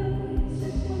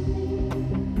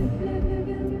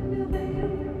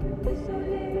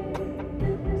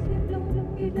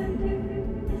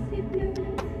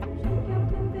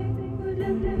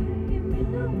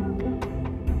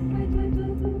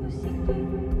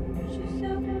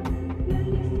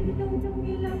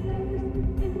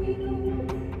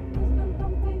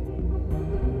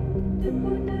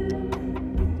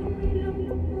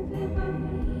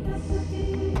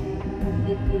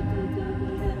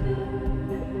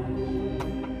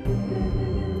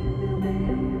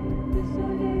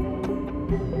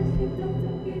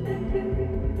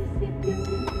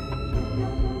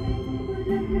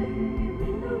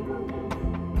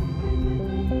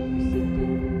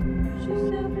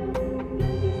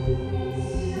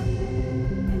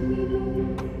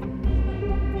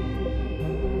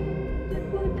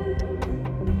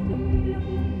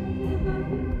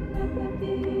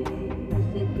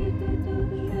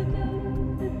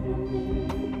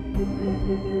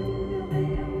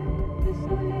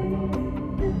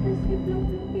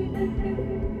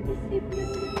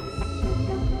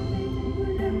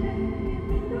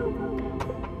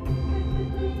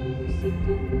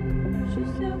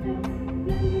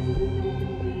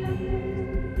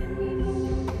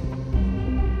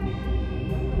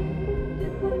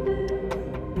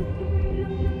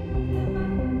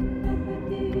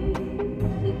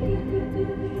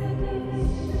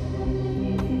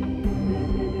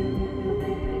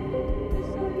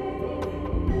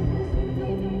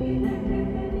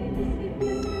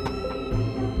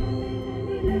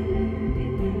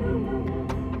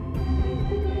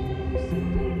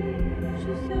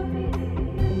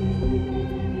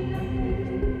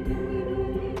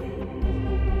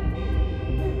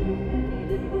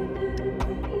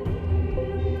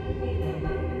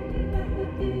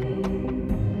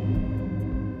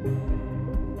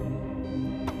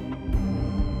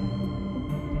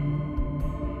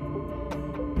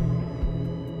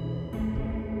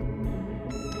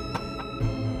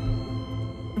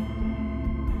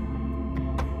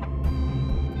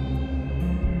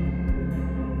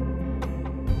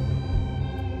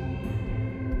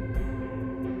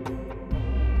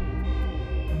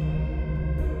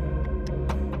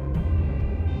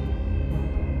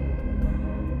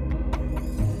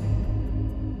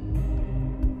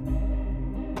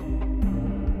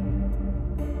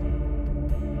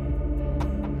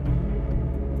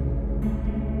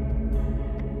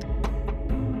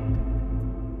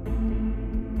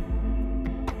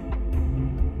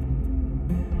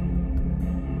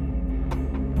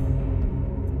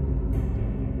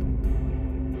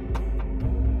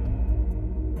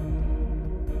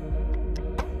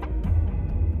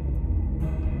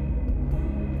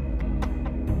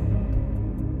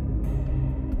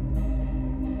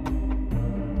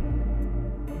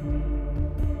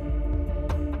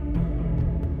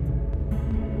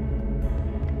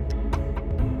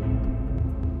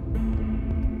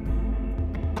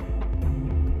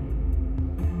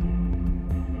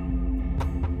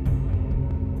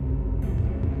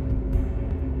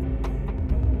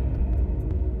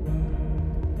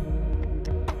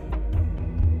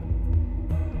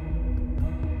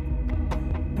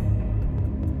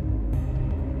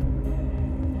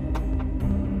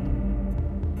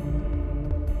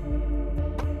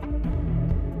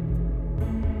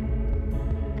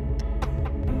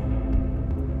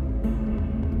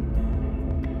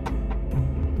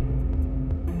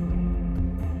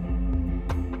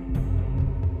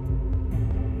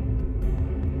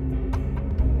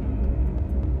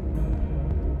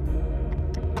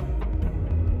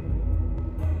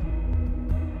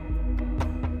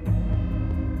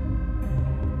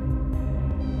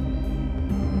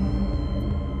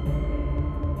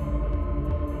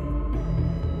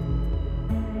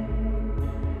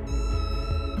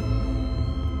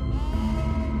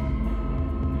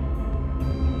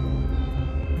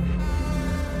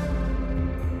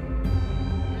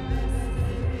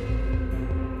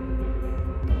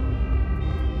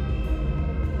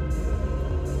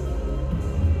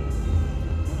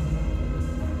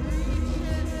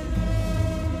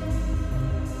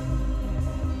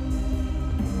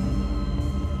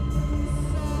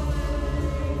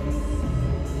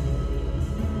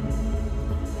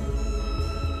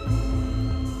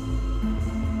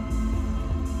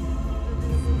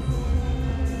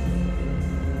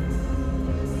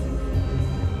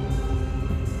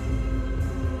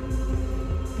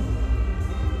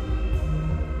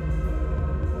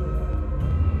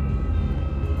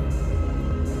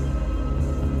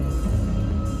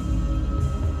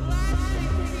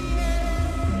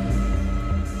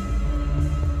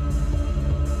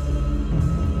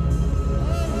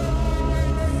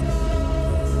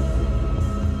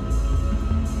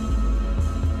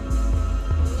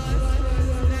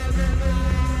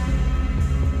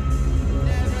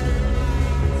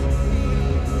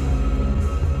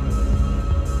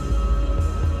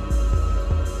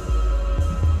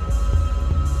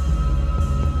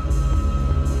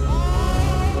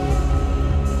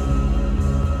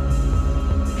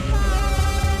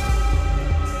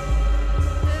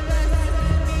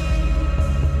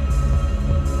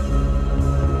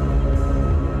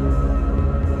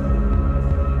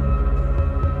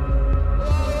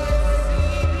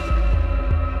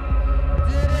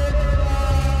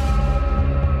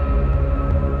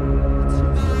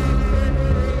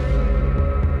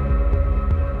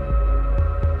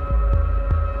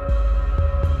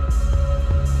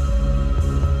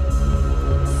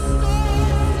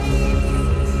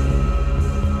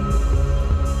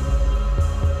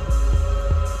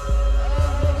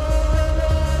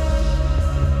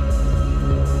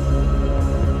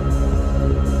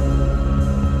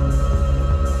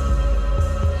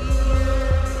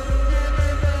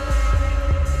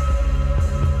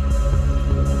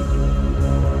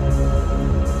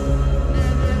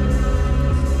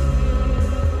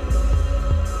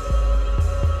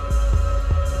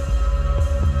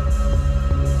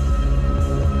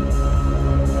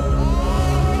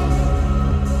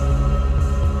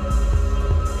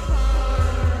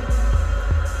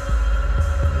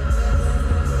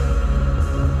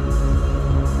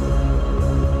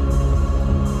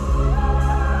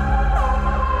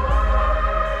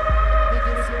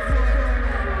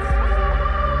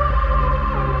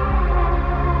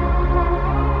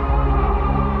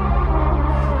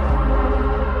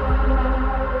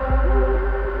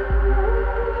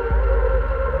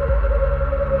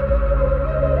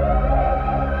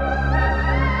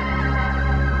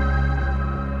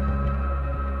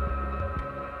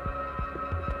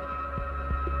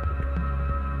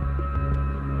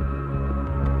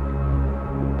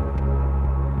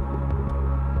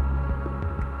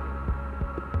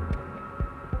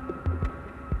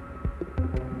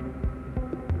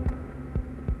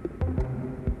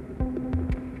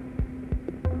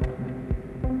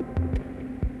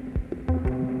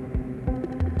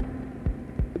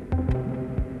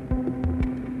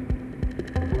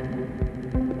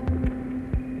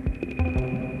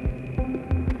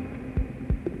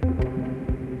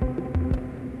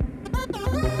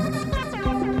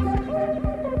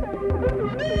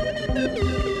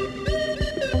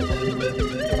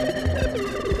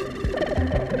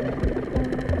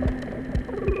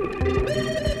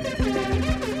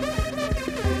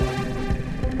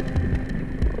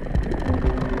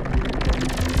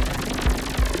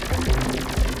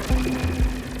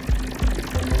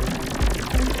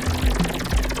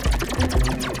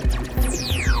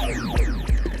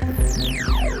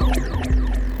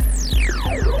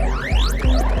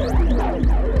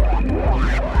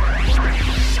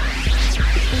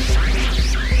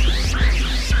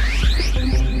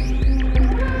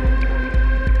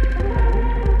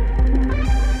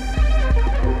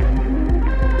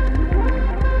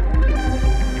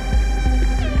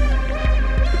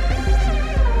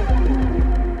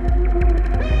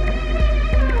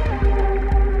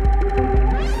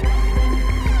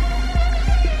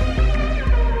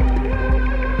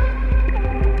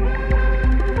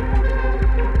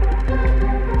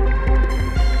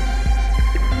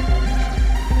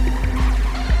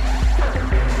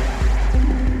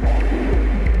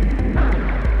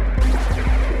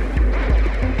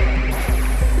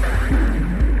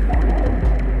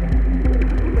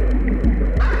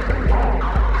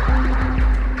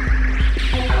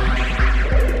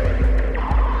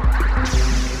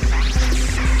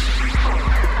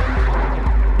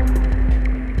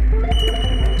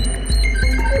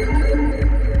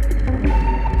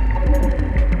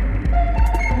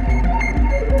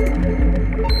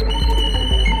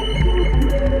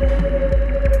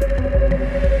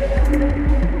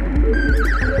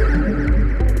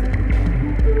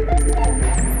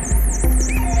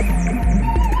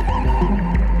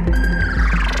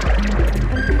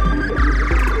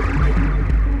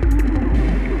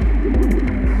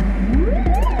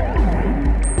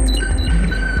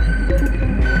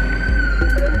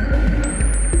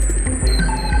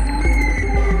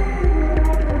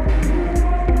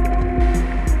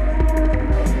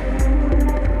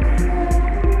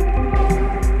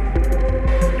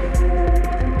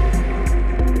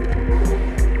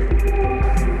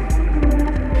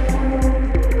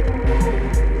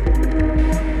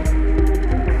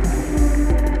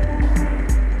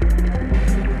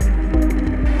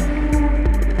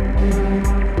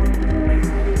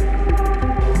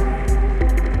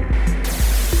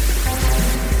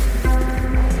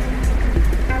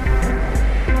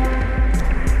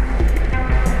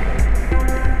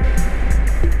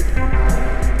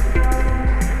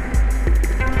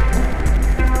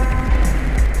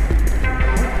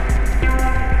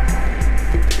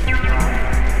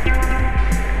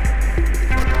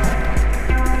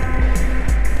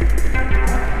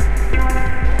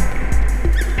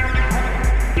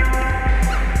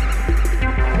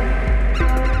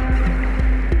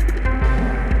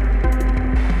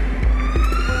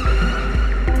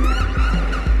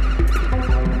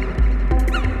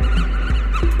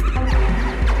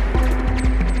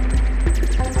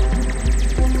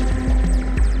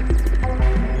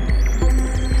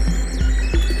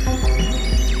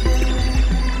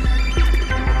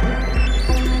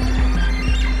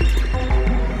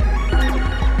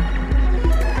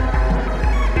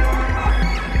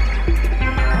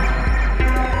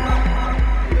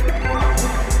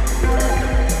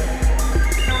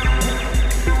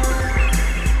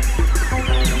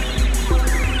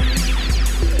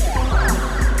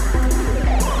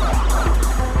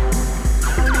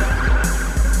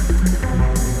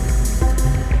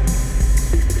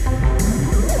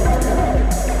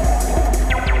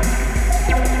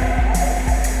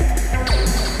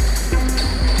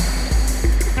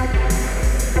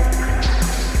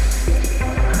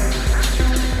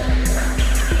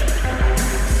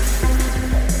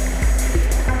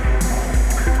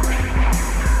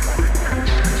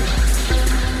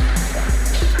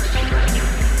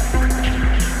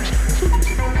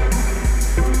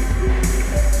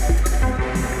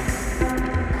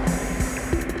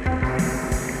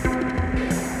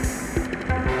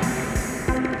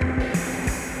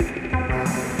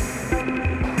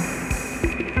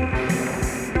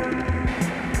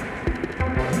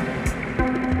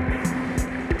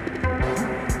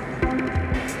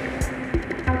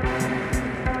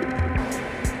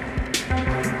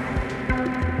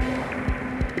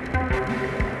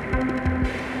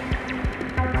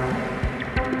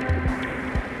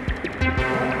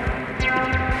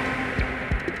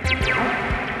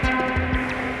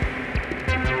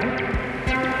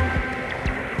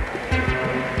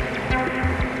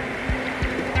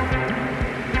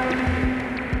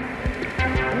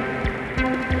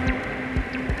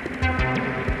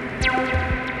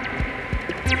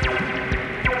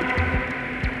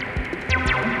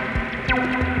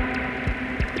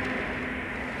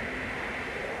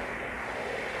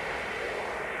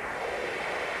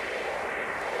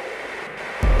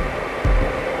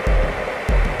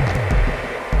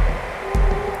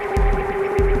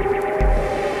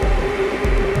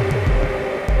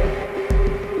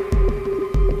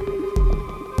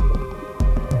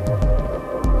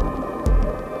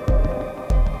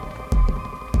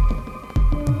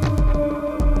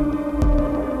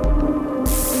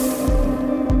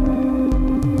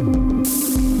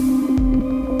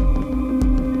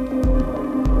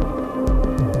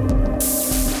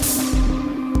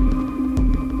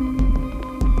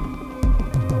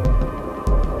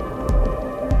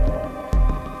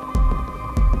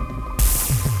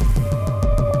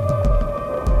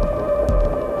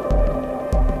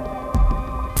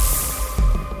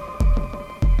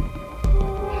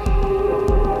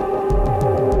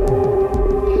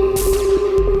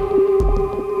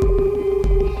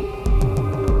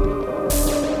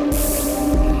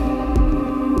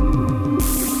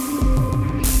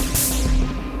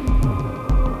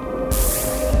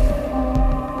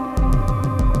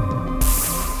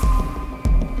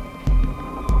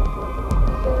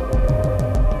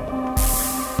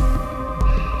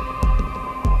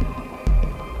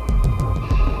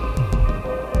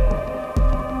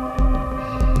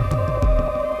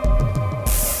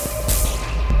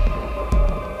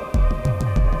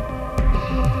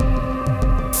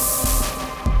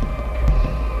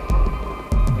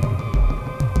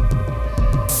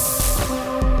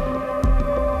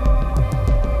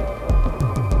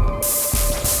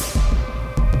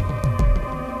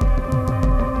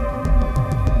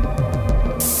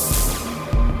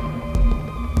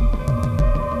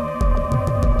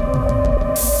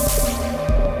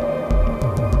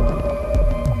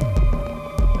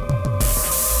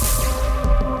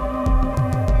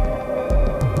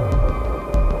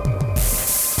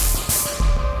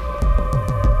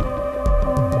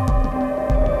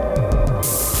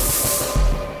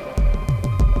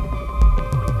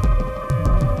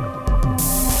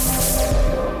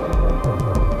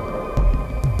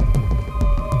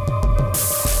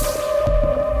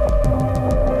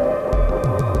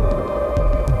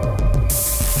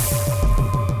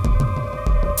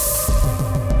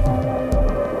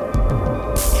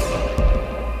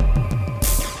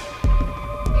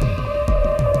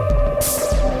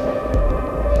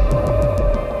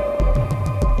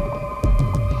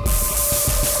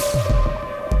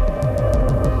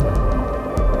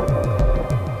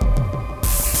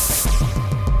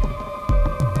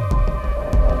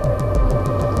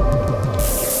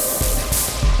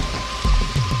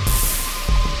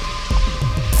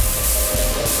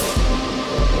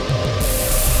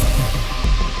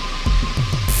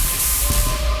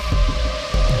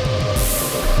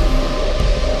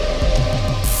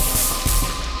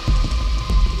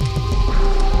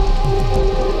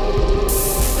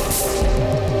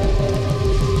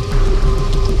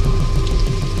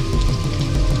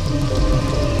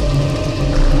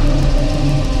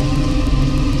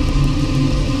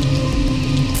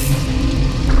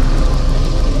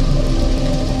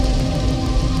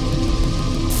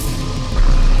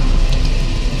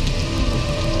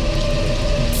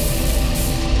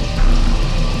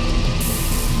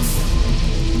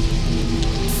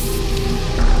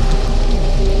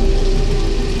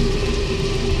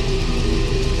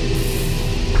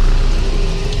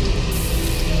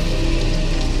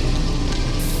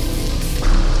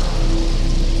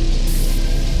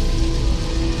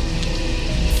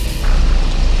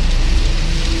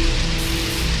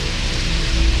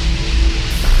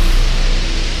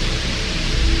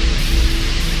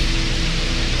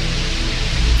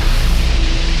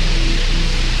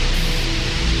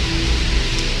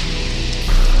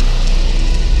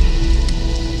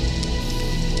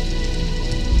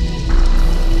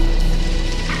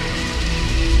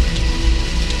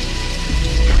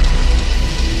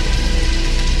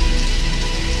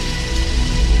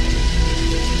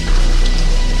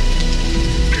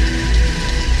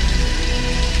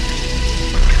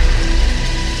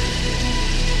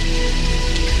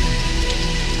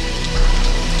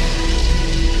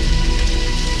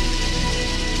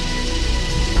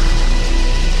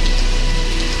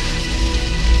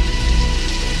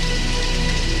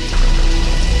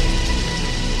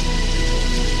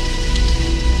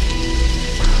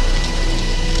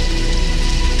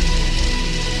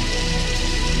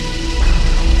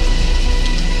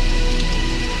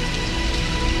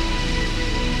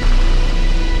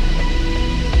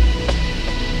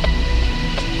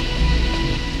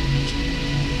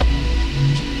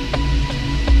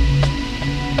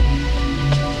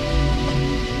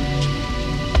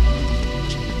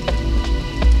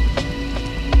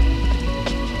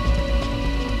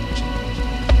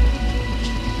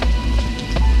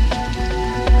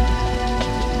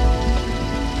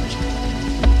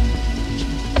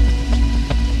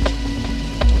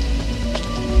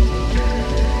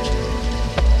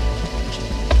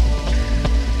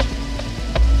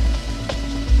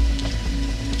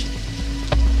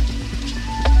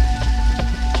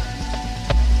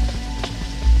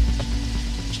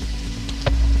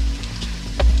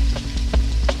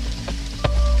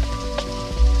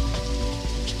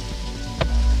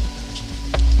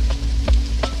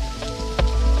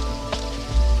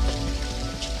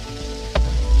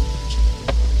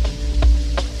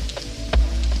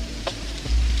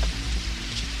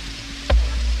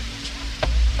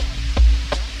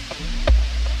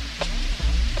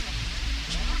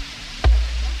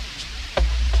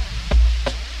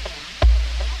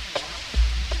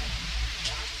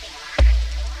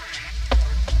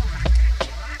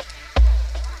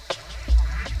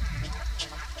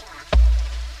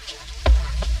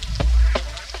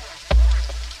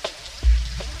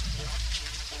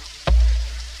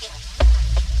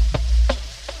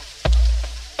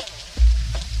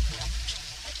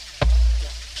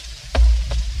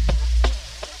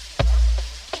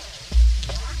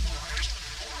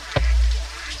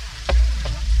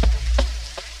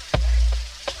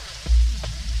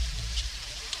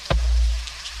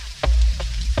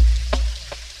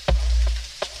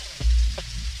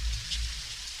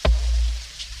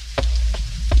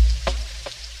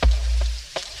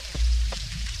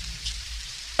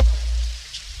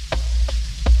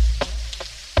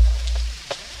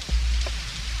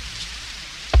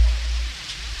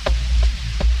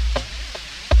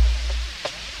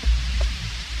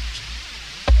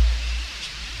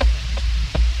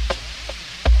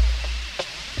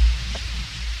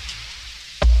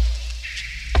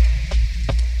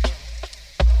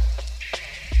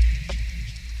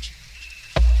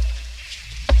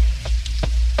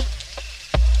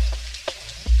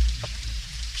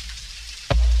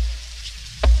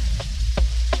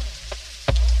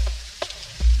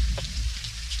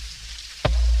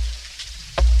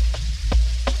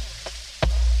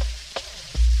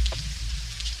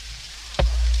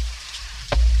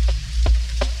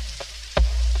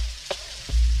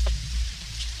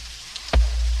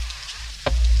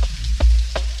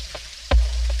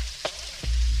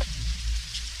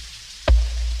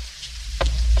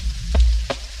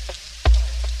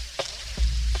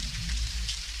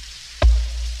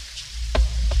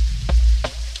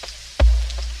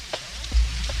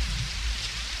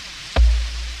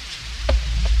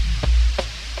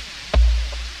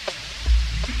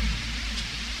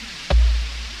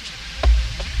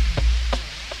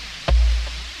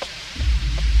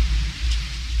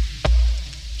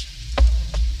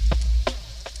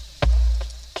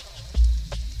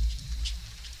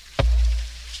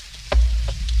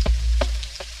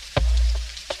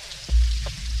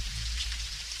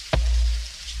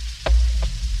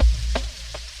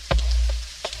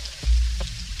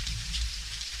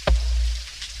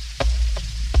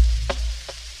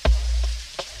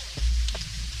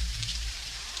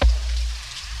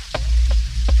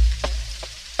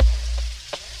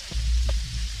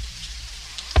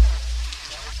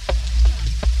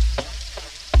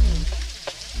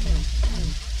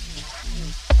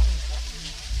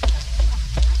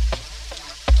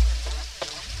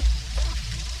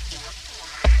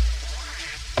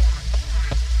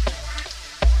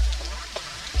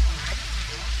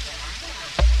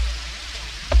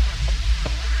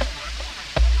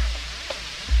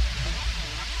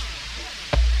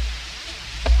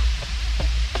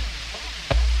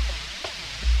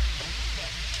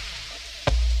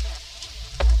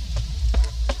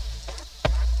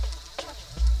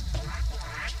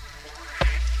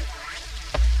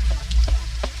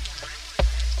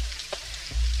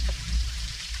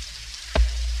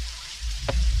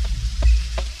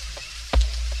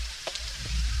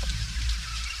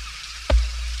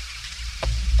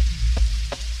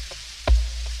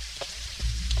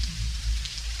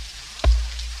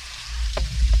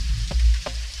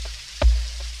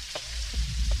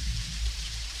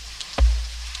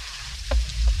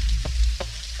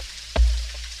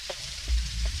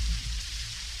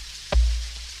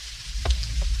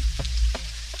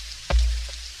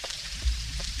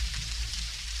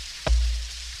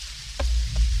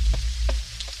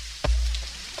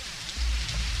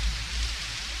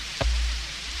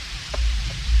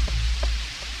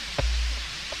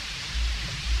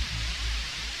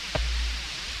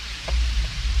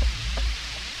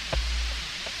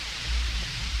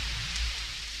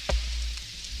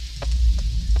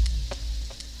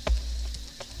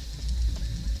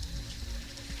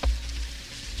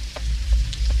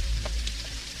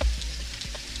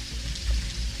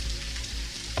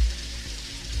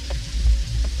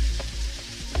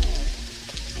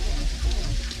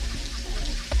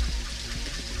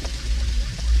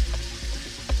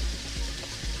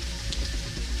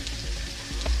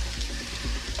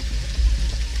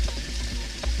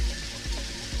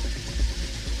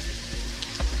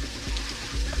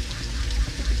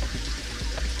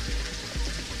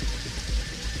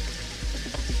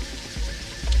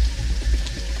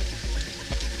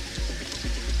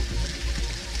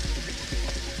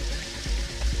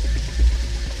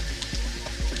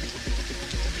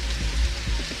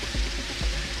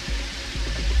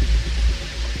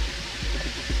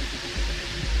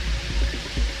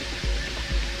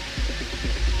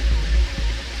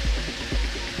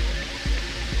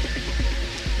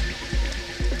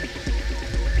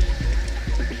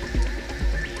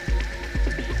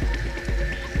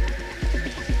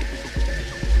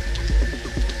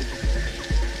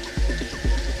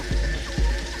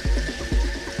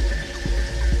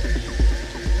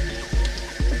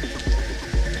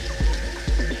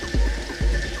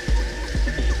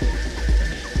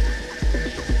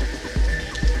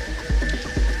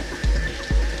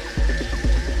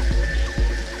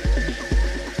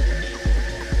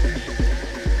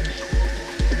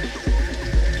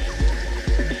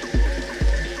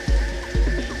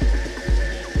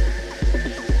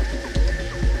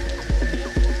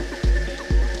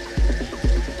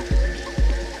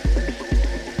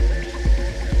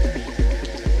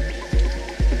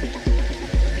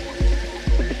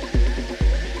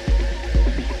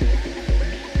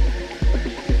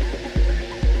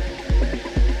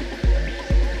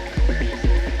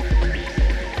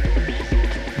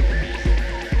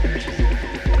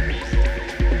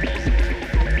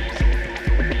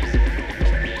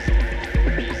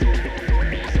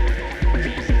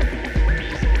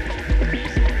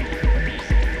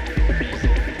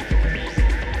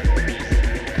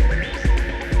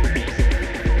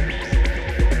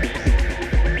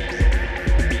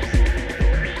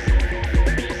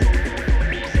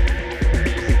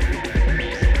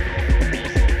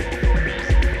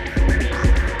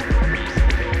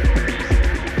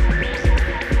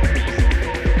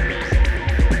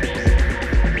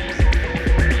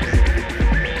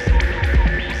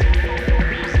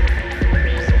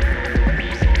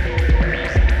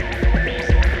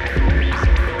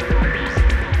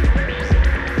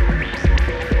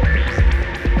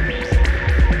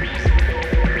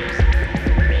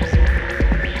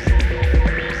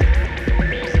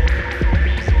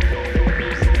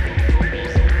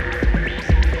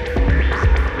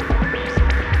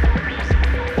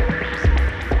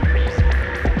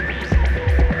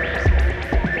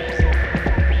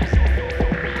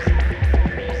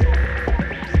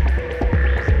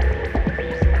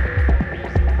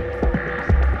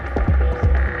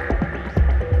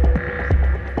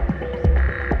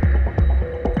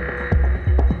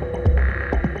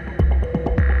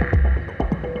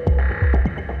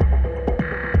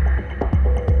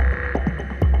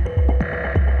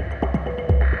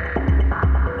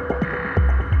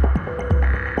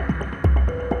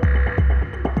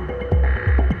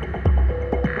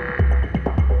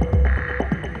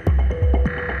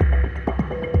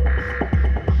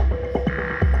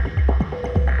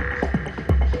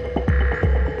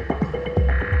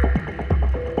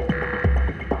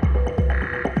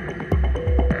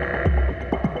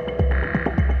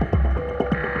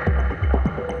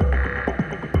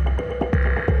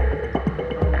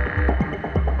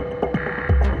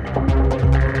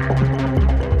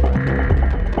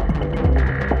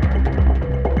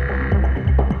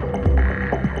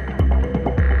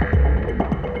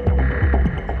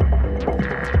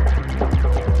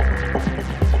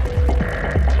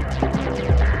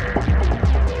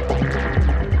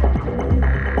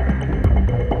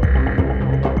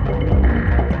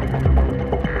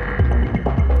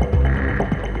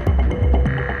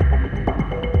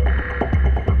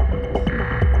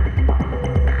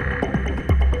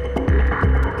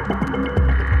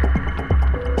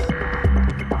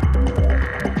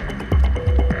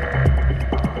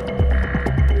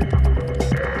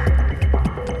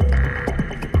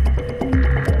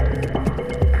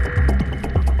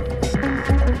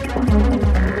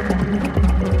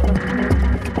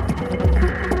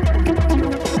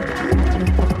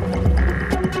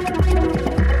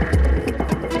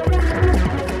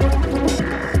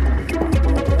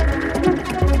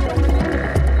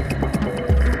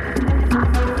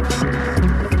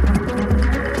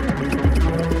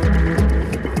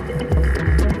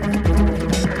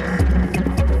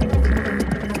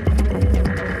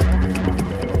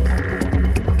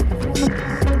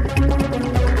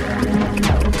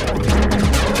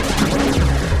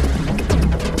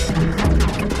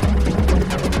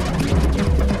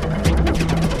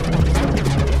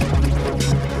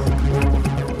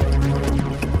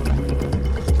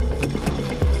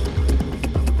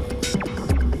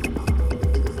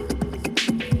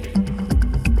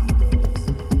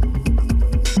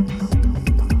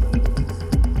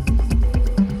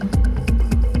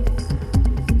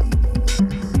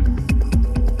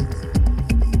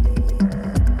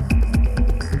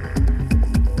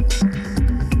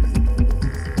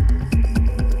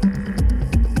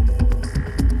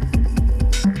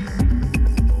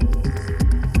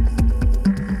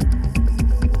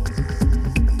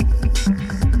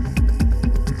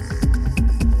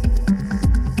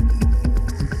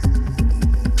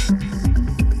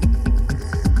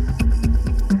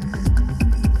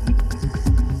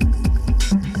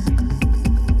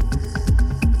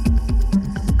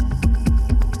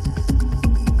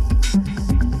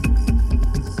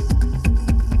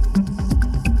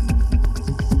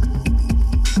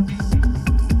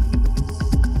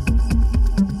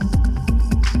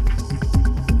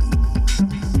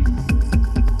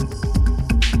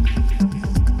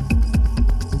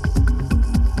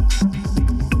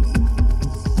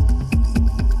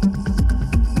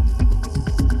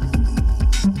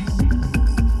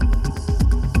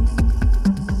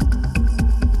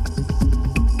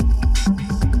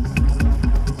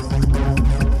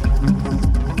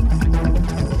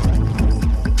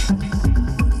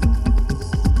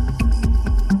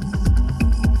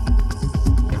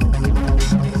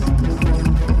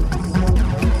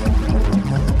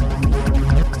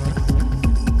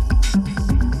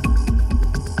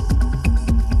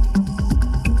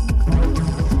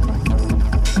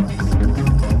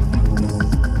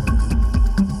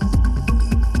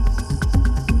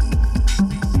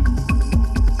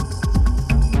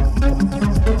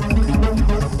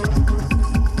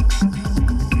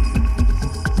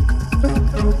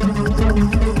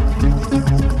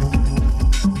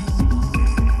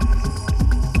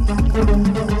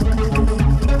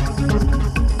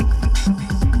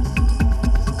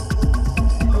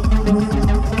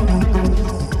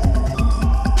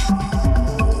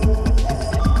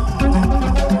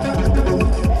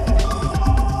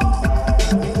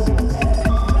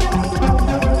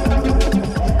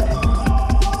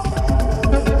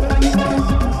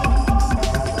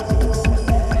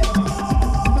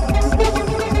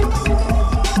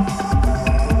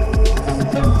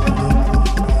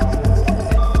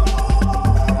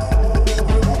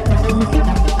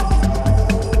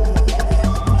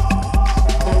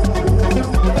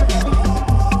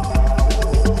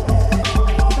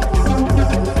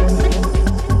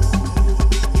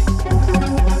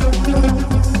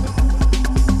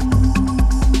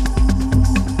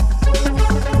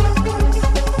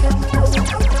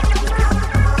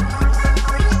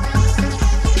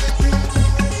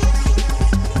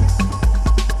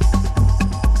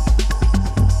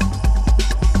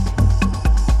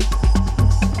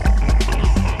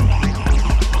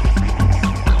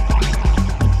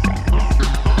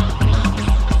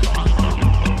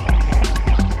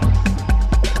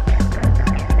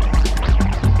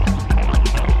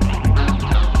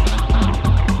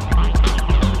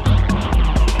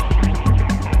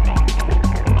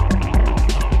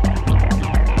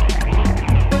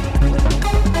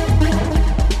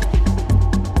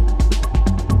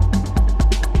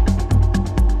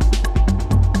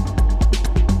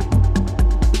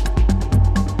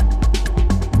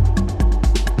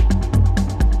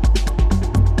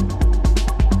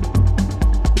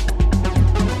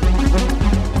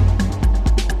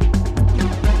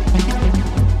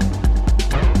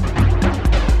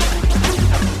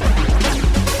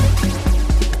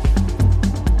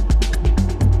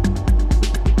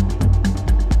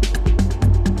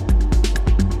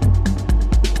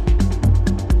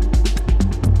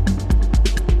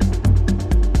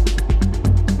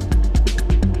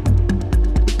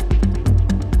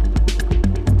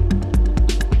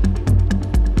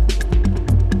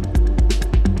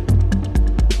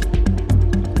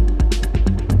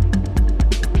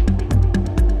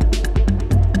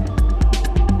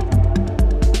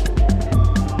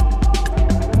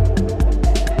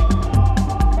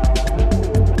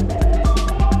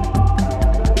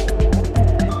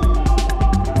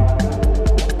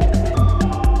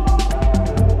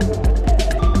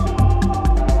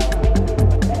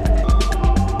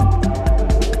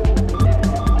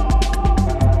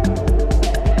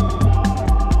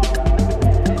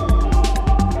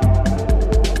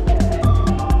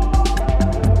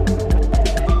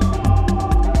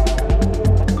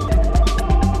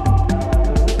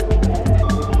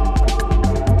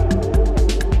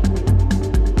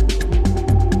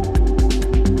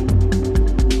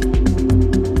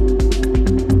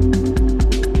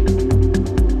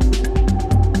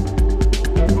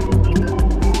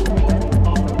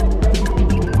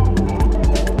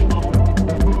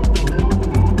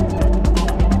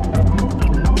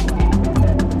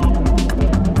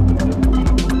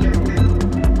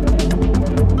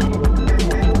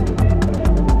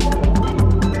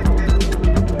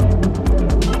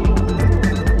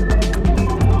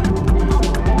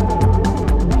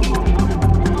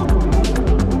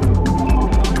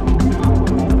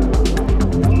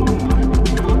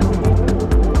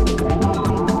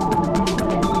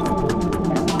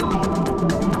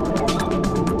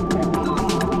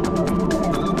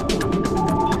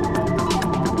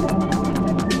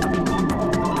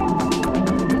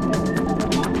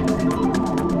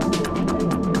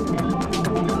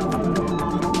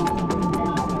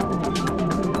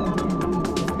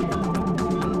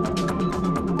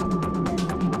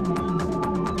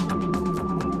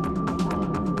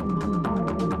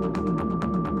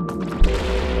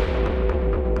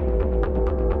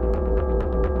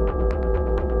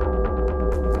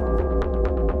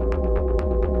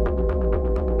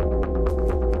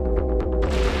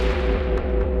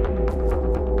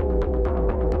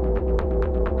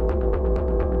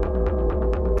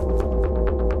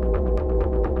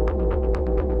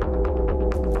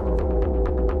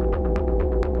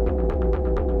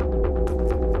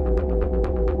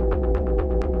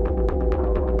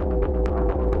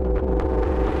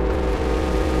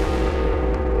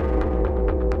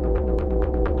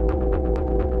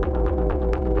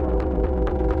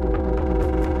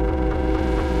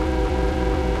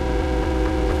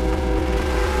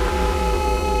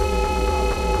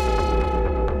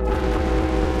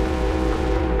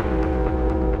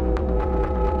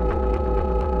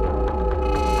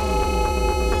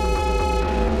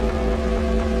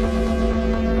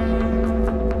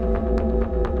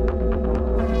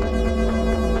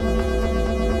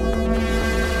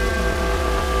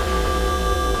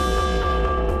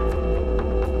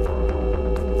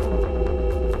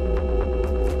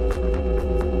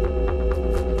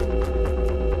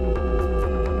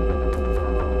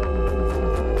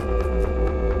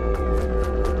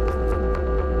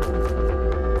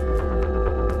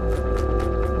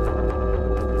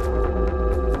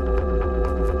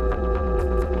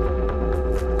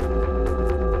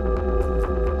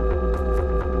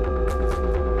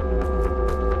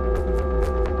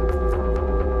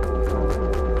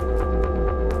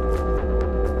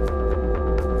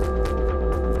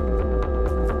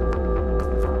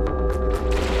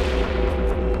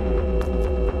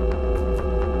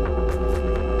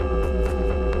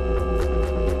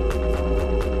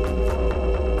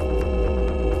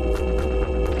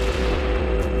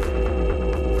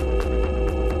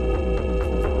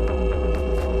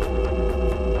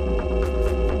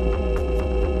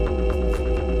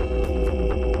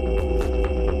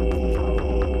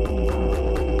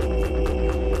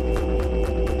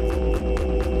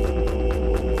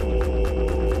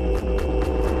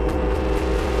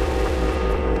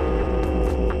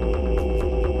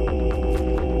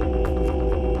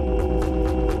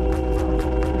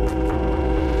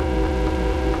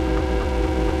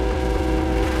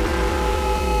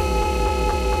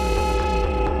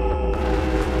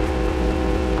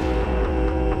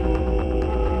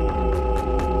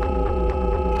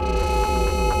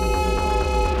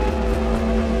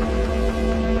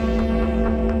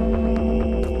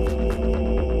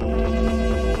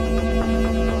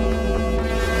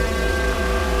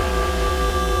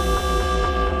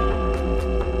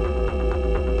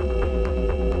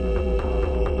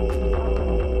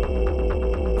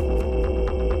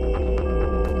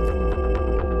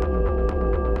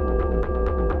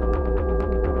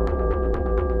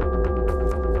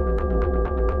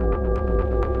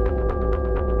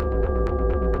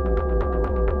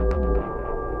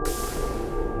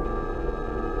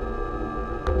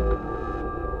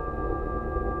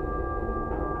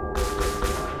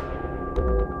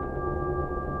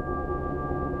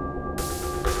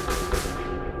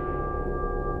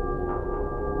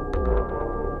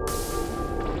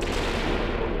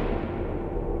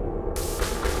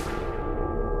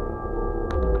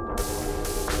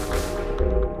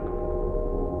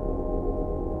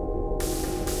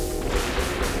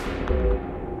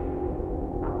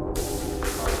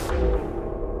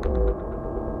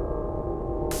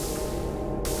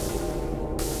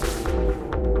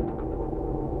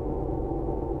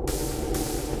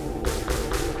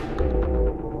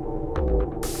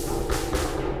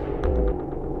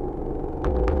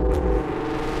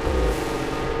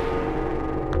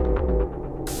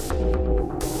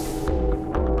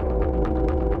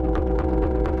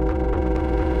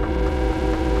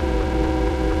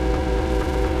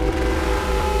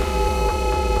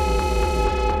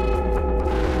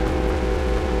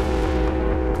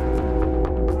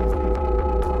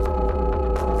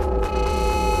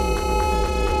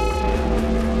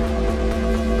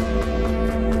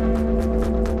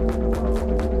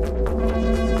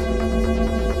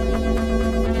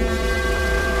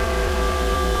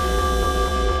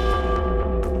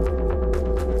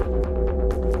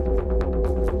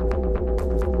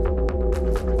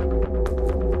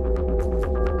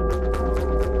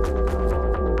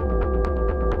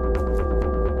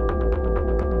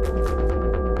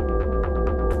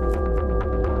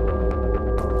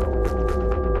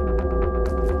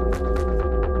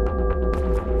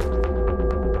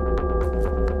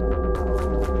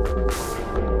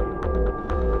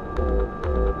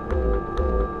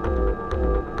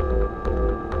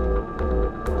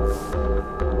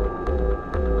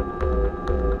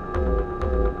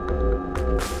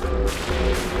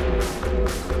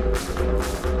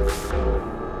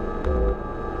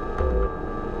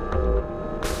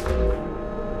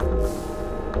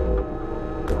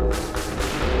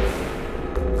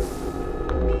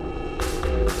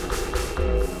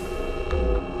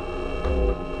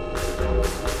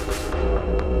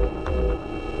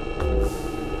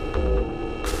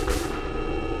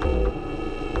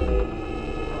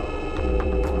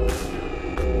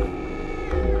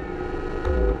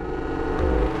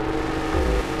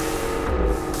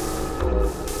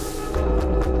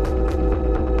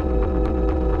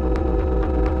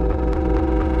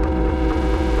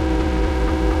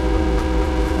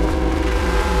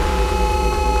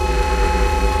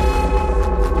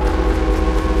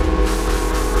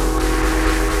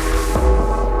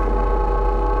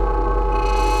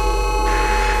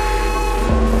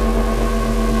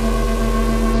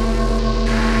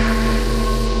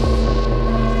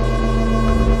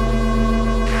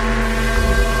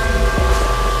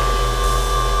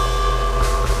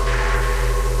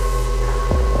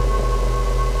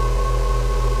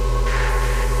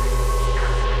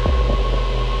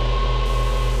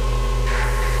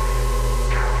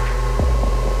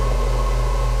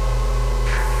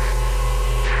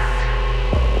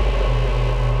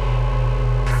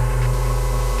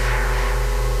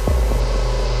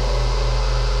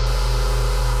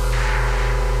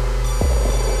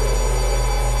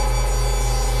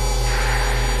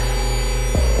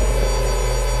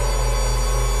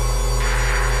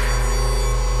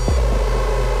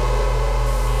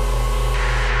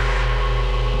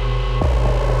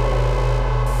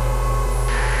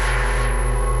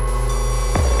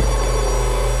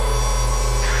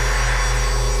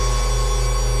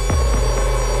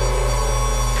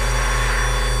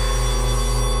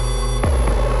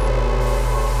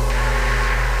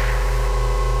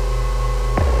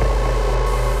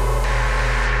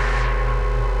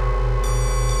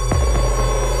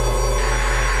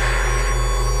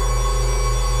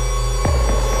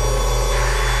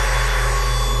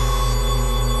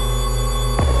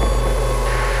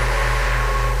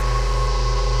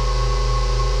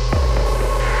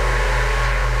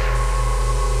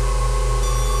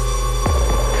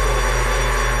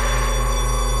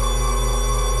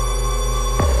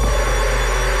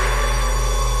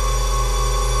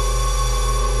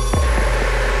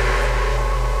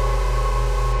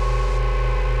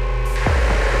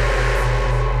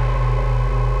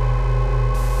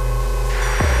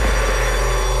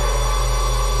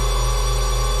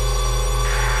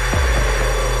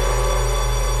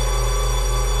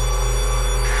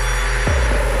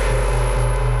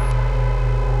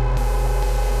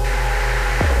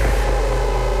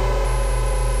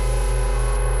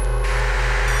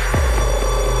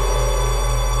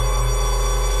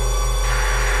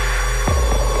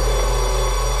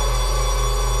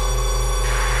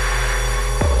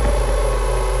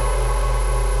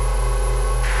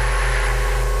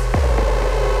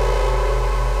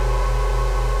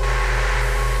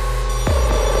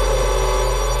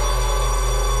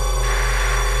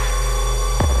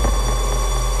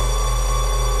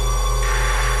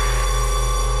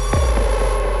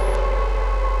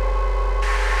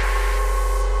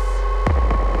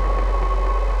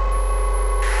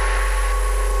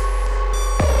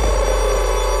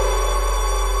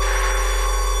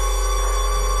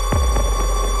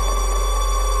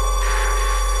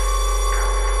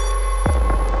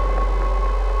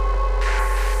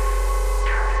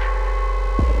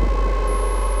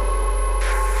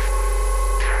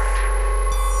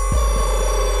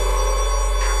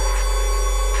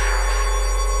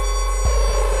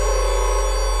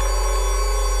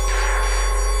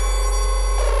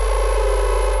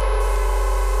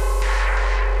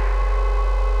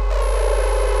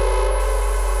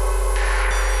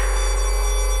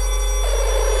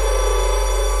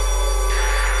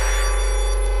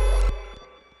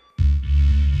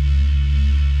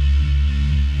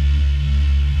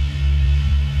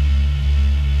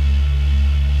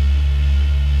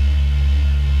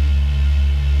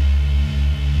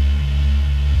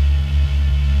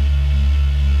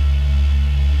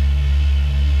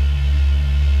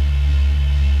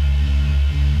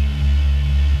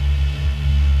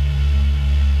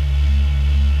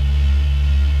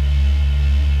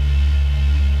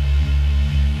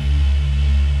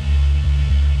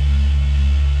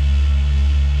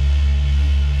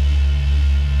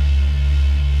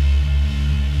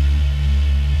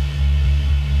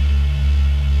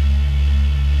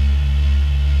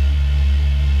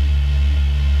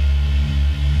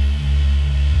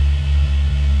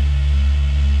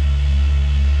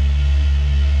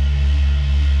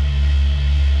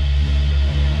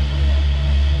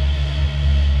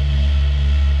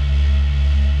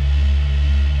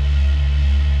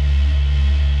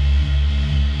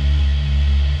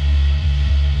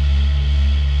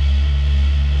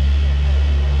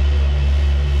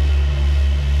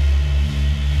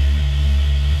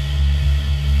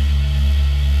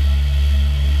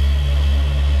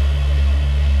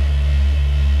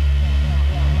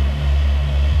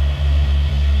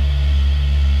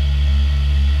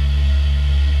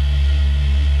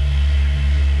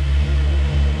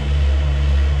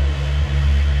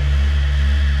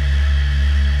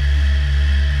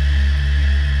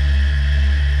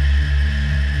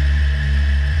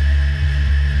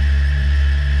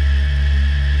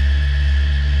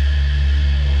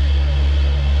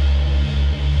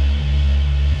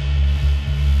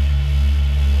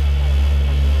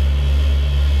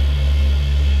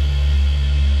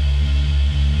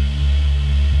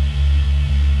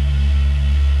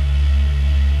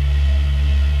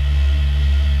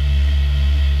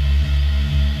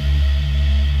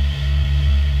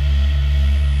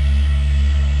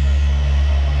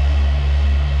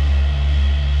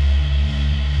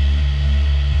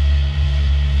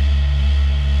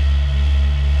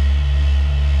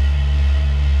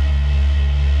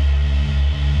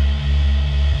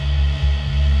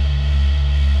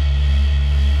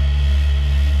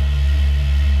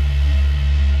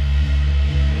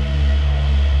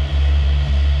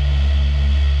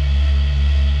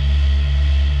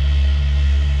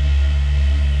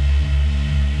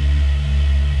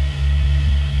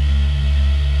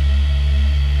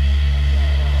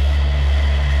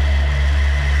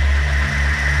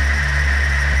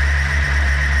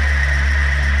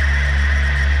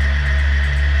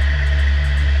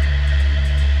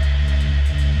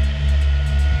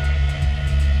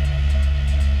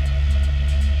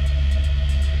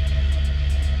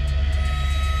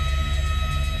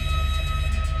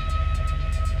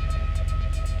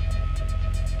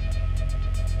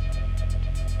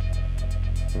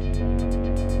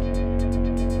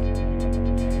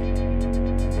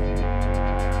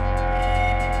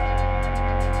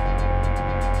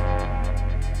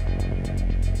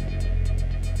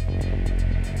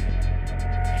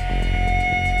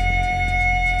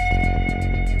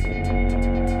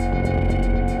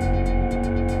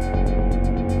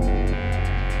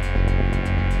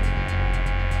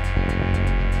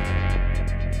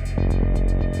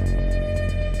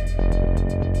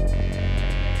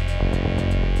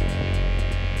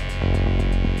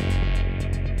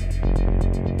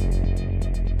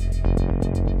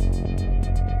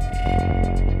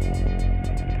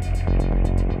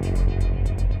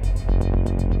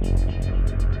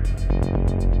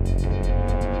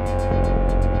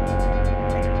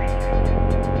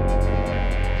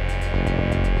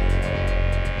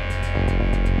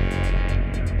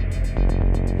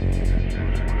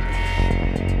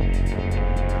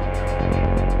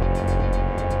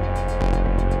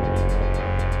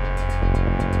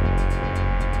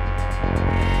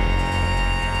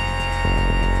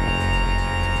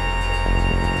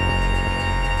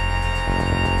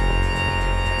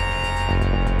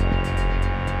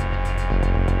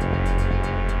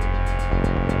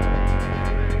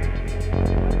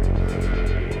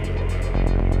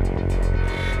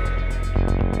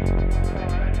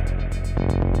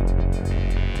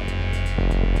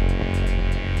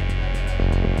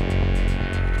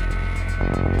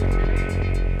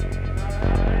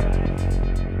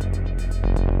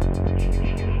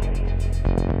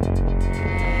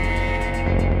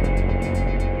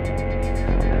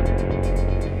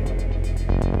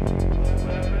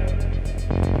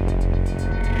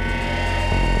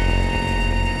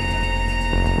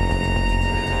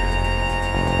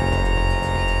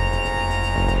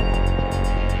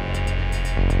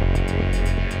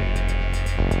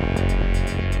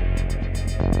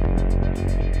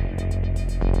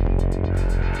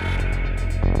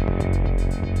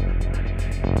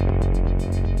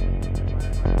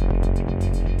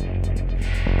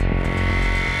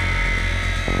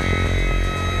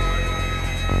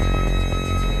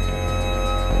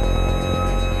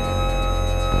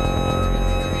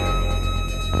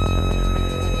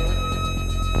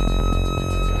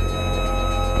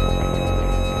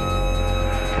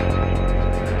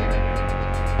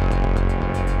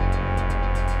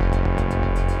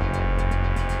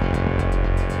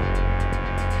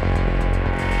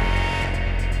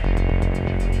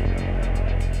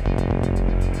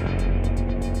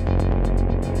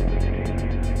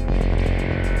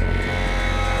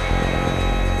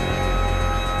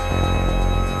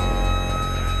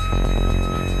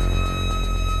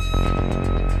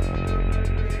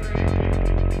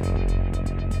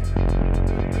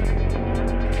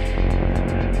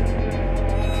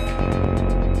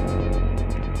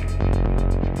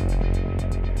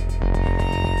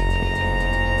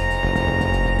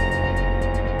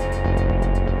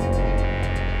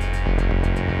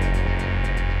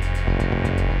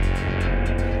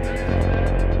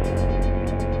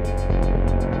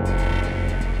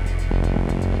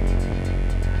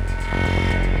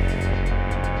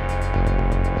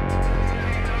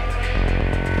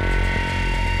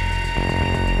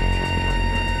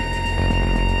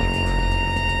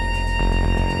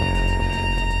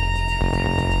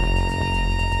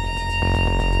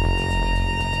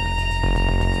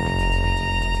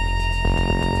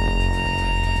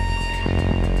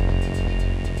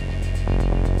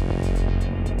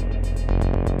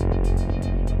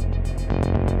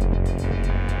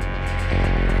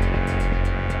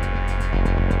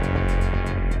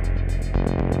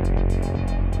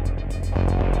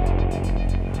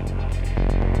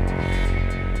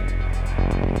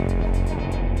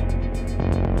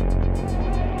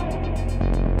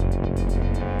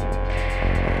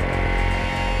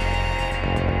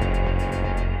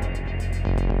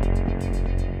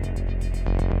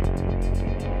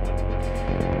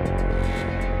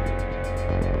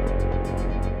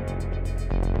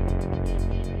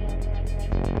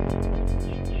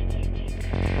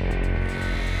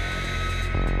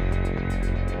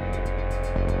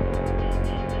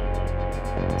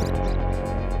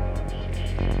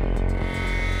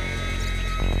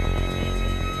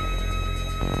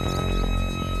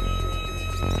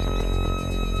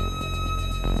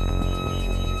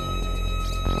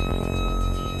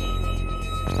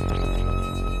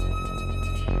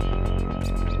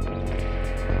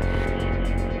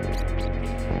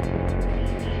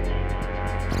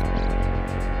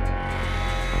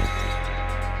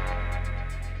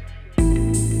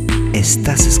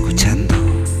Estás escuchando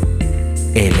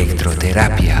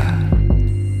Electroterapia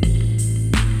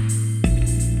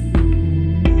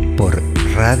por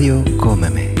Radio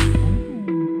Cómeme.